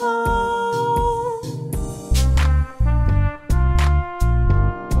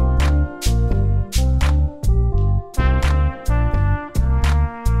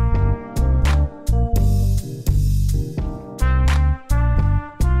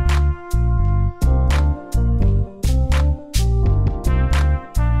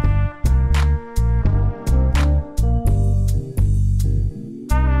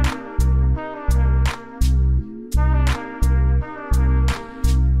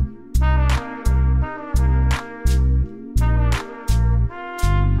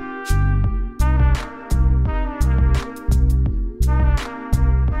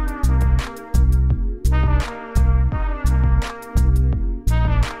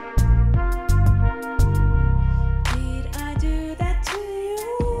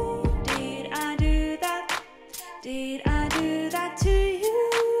 Did I do that to you?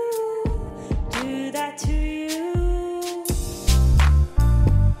 Do that to you?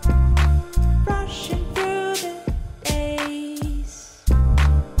 Rushing through the days,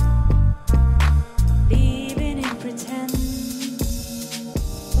 living in pretend.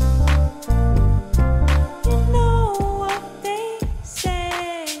 You know what they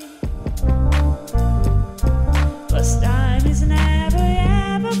say, 'cause time is never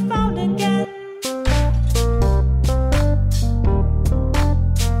ever found again.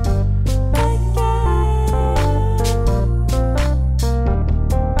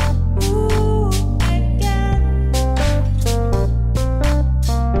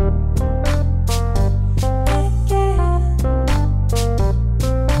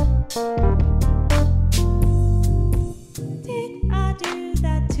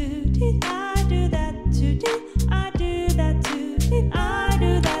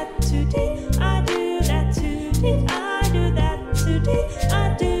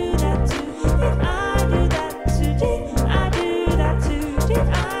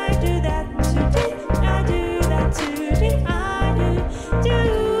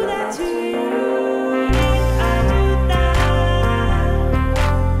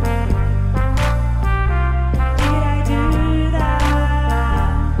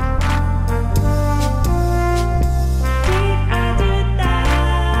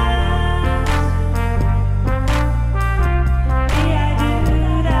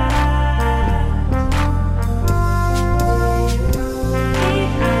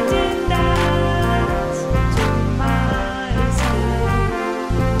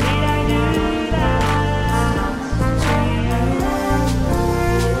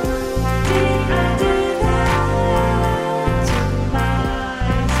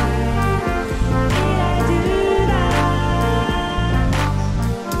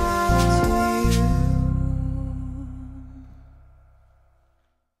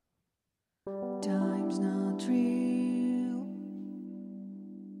 Time's not real.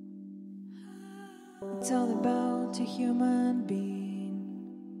 It's all about a human being.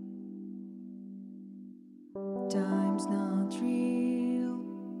 Time's not real.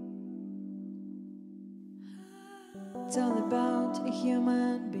 It's all about a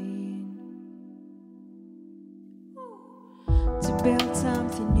human being. To build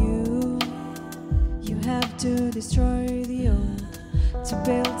something new, you have to destroy the old. To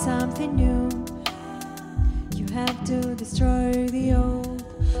build something new, you have to destroy the old.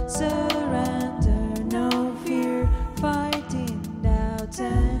 Surrender, no fear, fighting doubts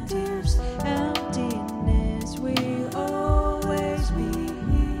and tears. Emptiness will always be.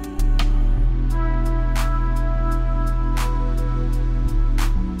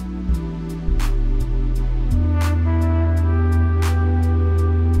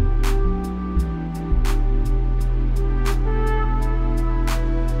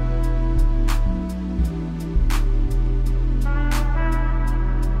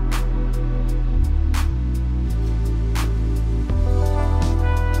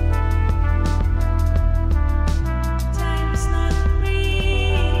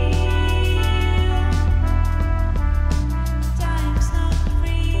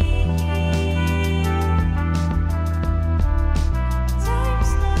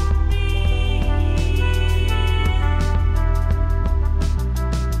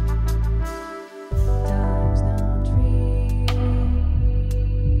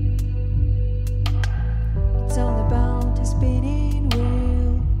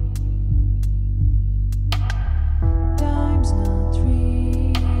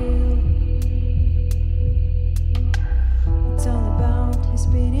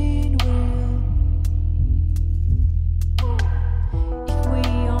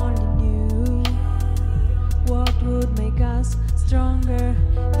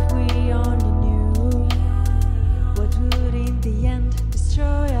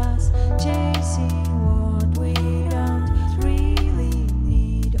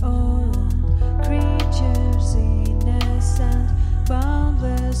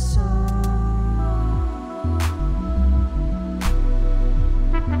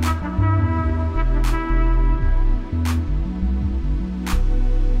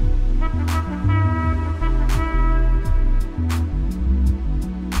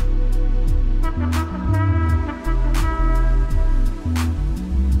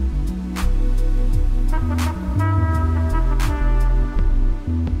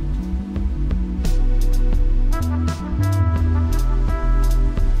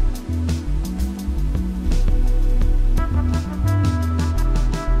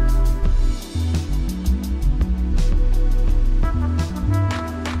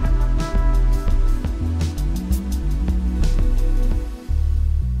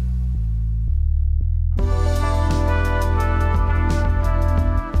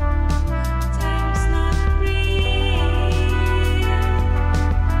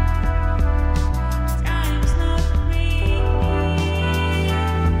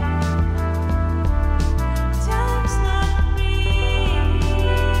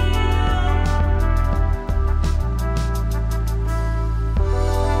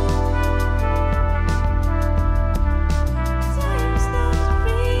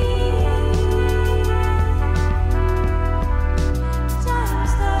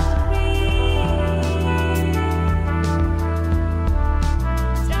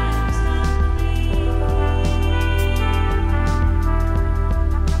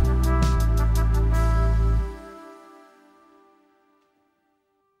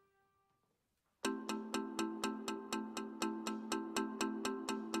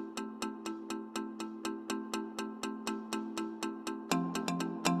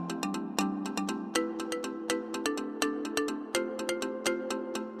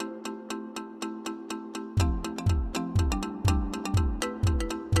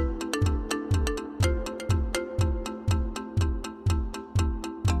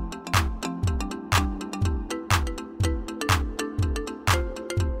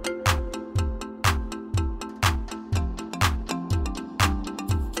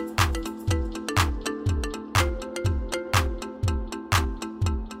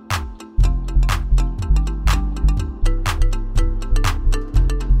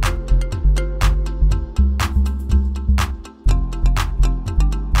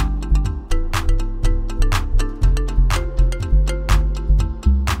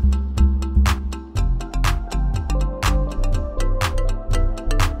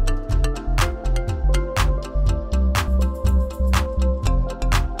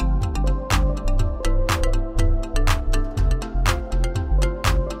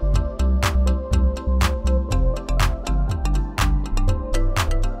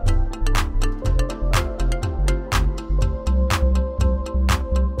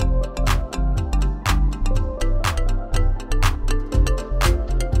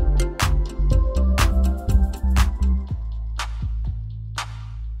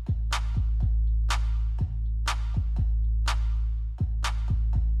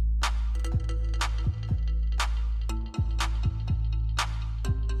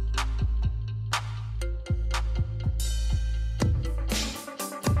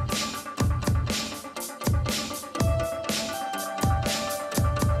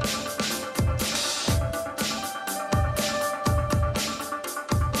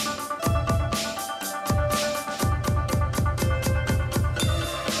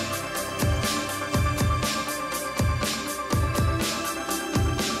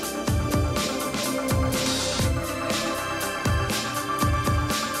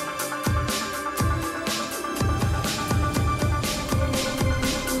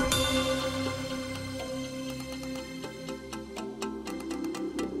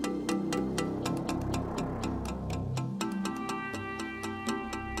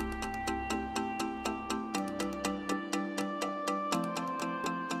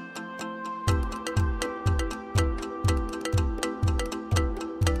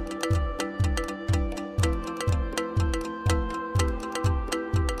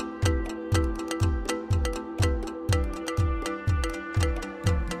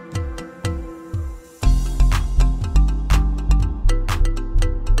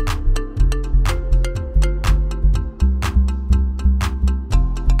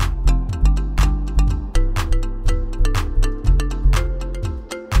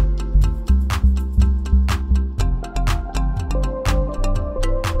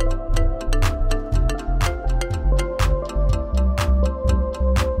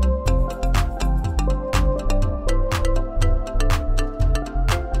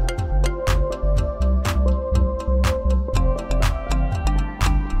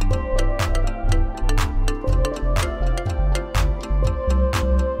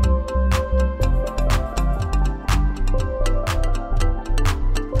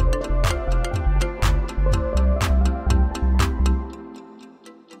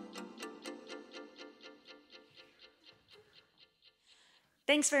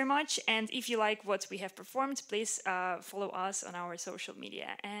 Thanks very much. And if you like what we have performed, please follow us on our social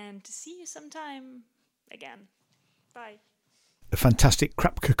media. And see you sometime again. Bye. A fantastic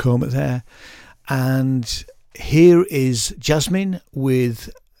crap kakoma there. And here is Jasmine with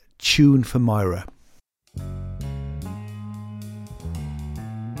Tune for Myra.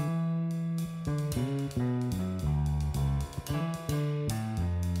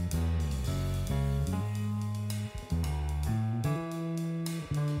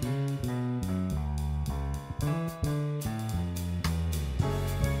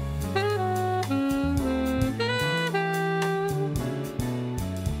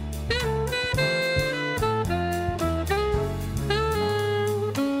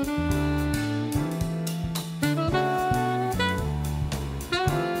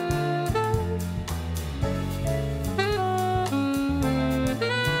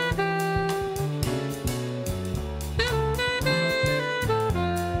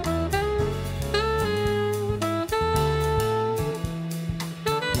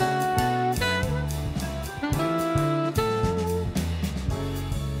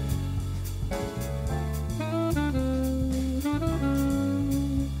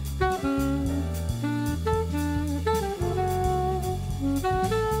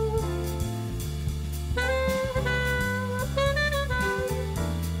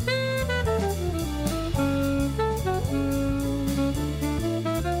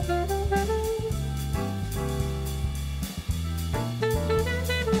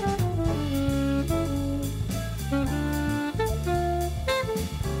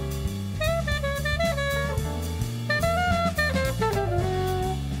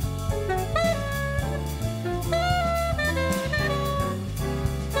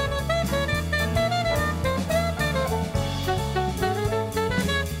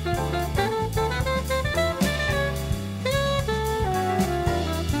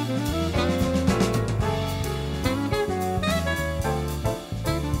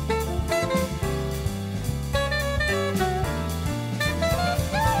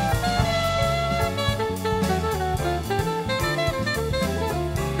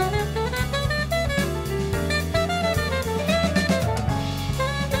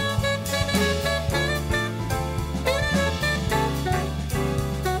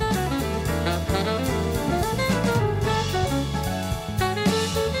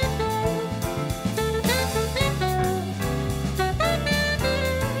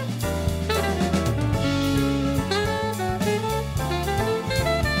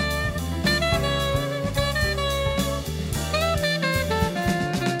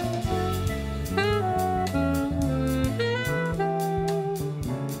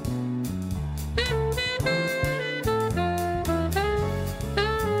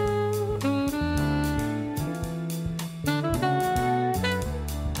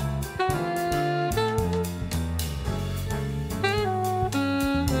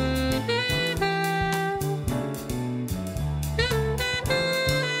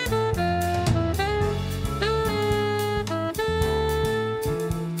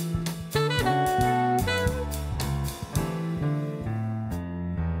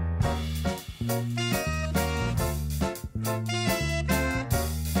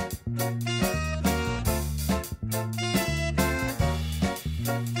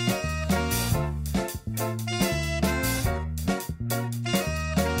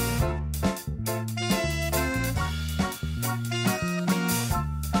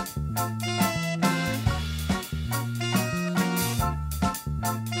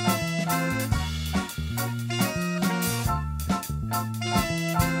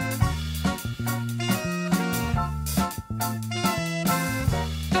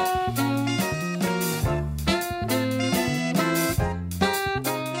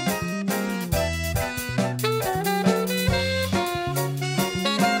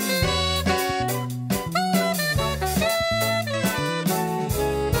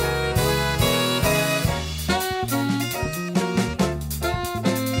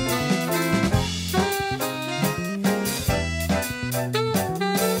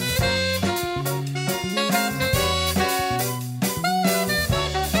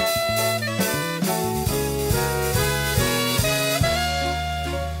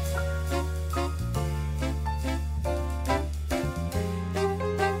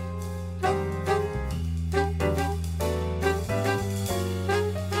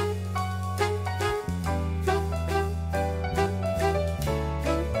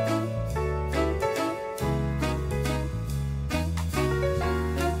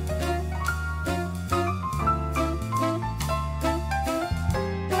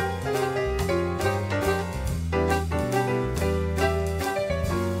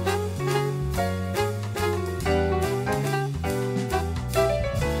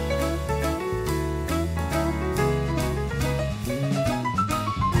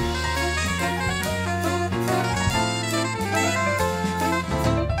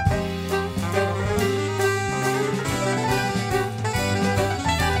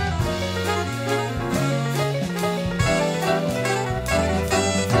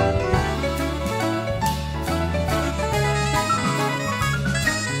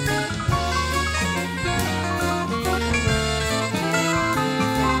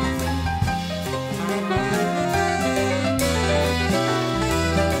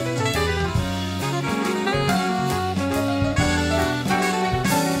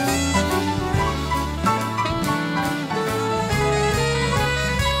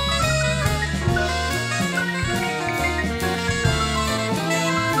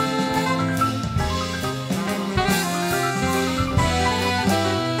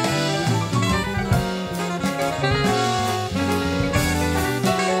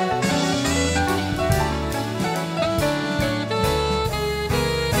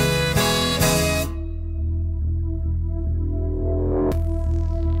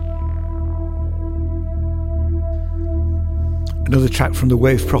 Another track from the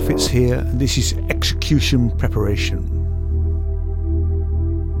Wave Prophets here, and this is Execution Preparation.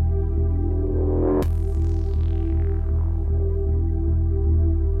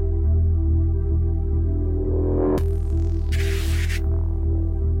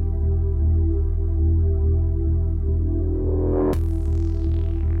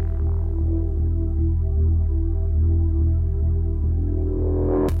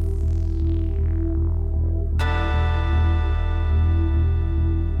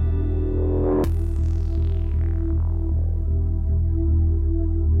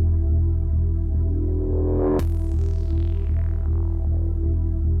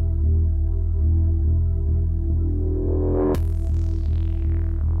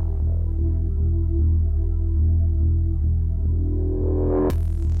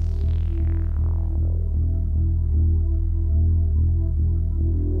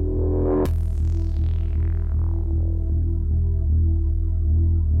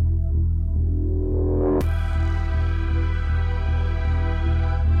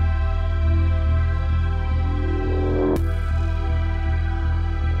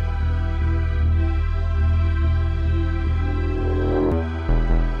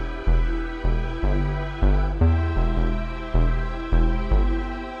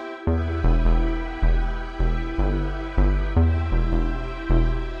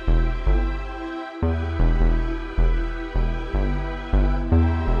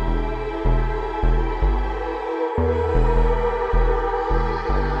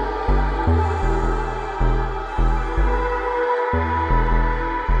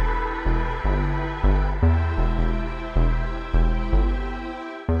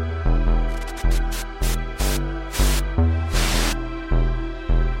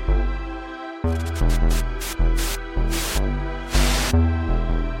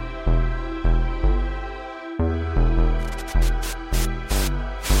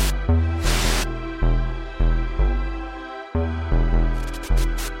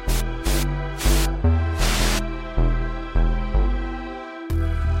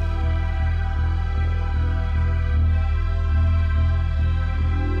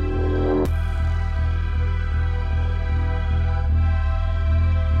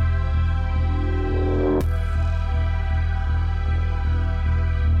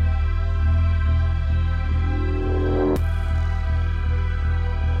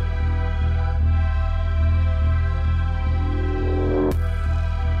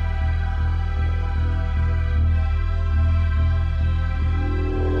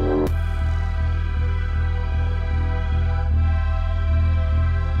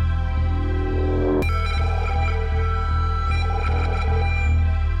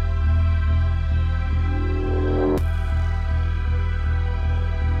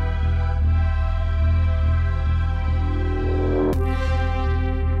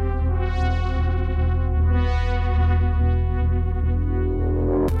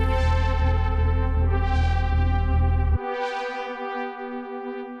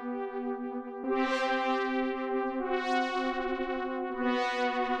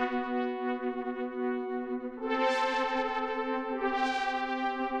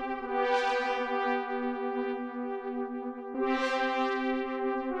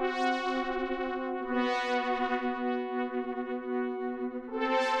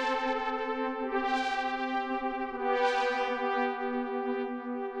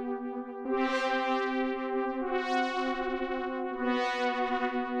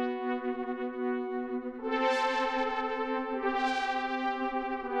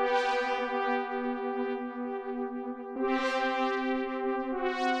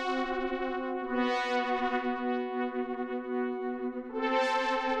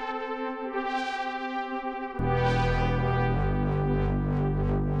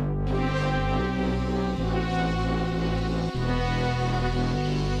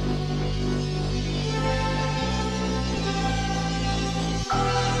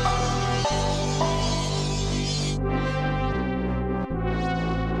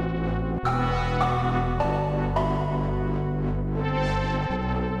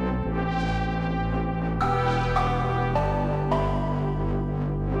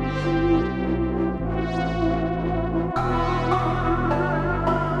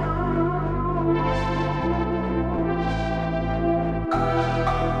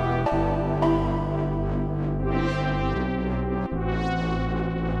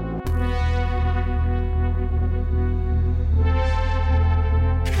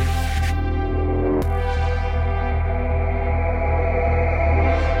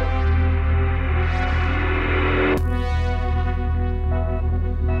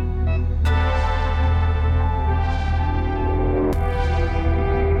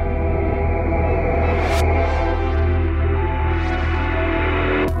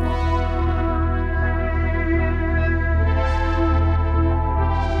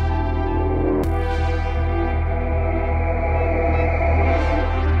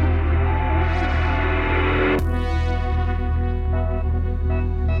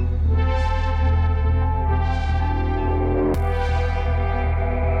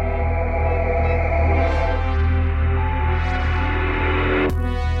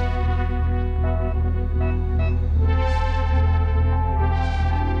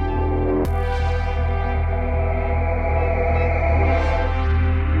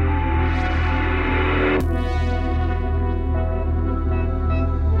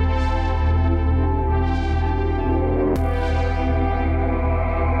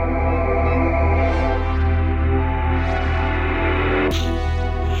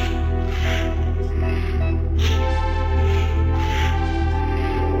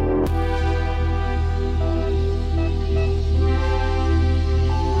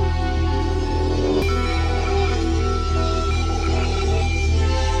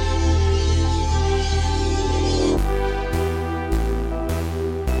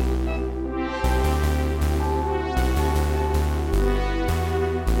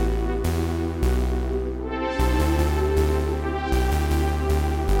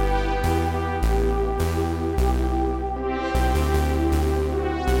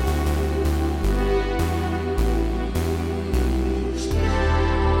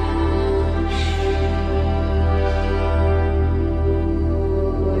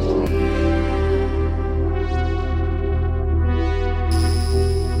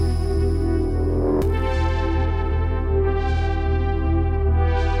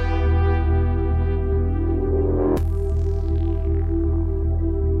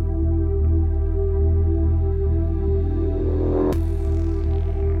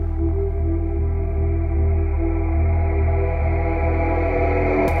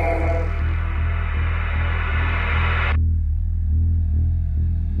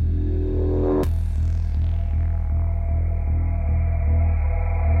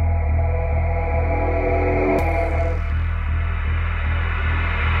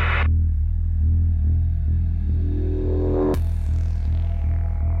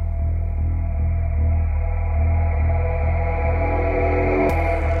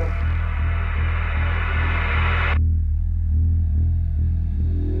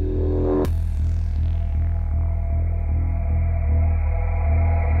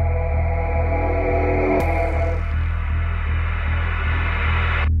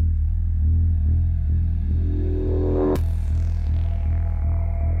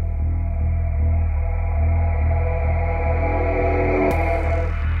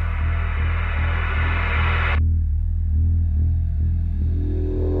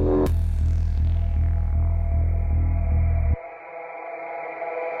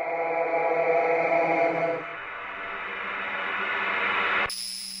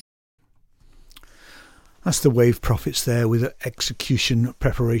 That's the Wave Prophets there with Execution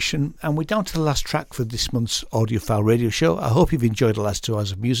Preparation. And we're down to the last track for this month's Audiophile radio show. I hope you've enjoyed the last 2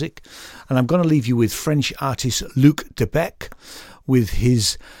 hours of music. And I'm going to leave you with French artist Luc Debec with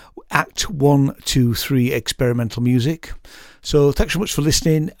his Act 1, 2, 3 experimental music. So thanks so much for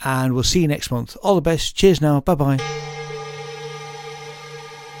listening, and we'll see you next month. All the best. Cheers now. Bye-bye.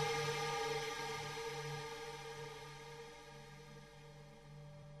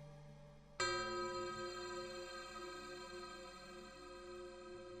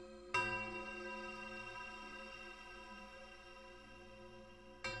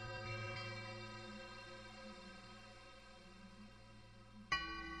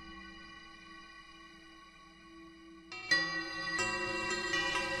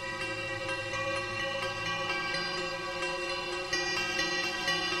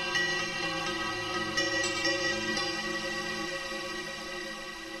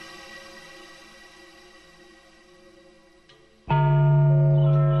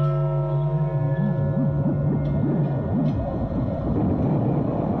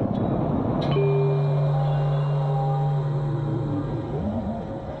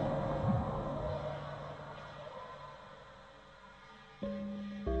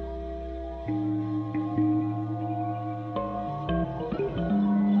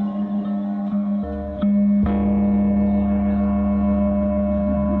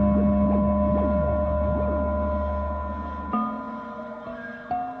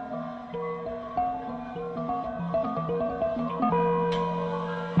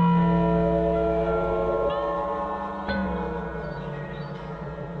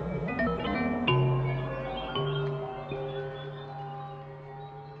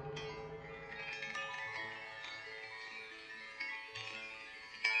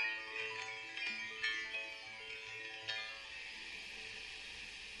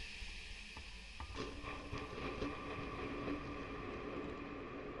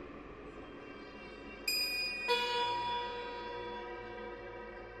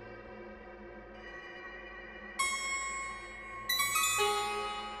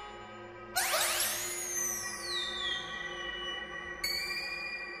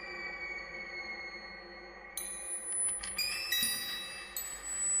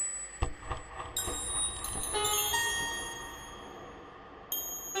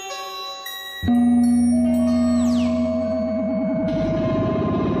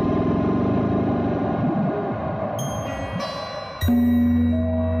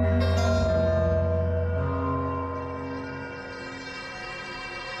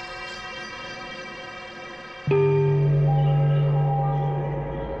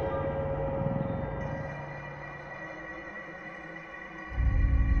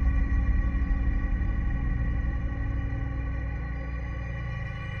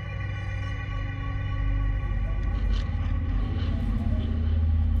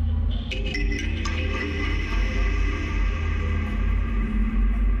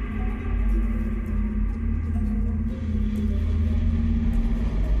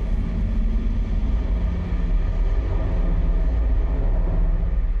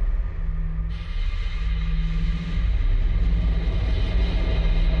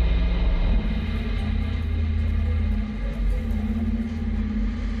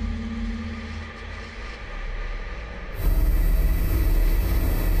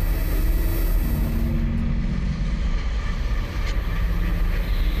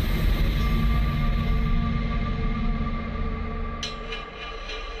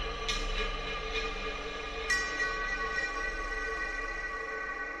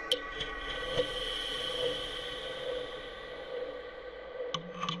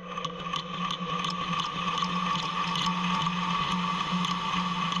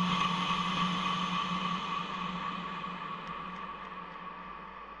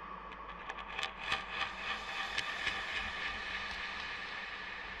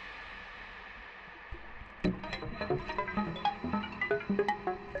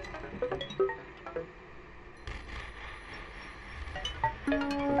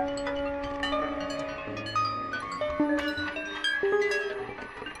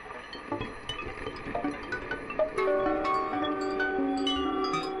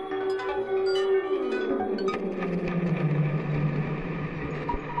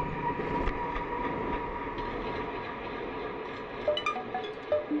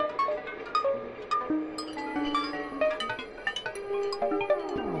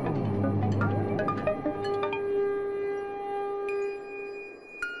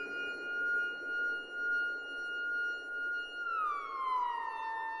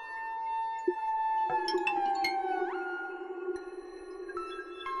 you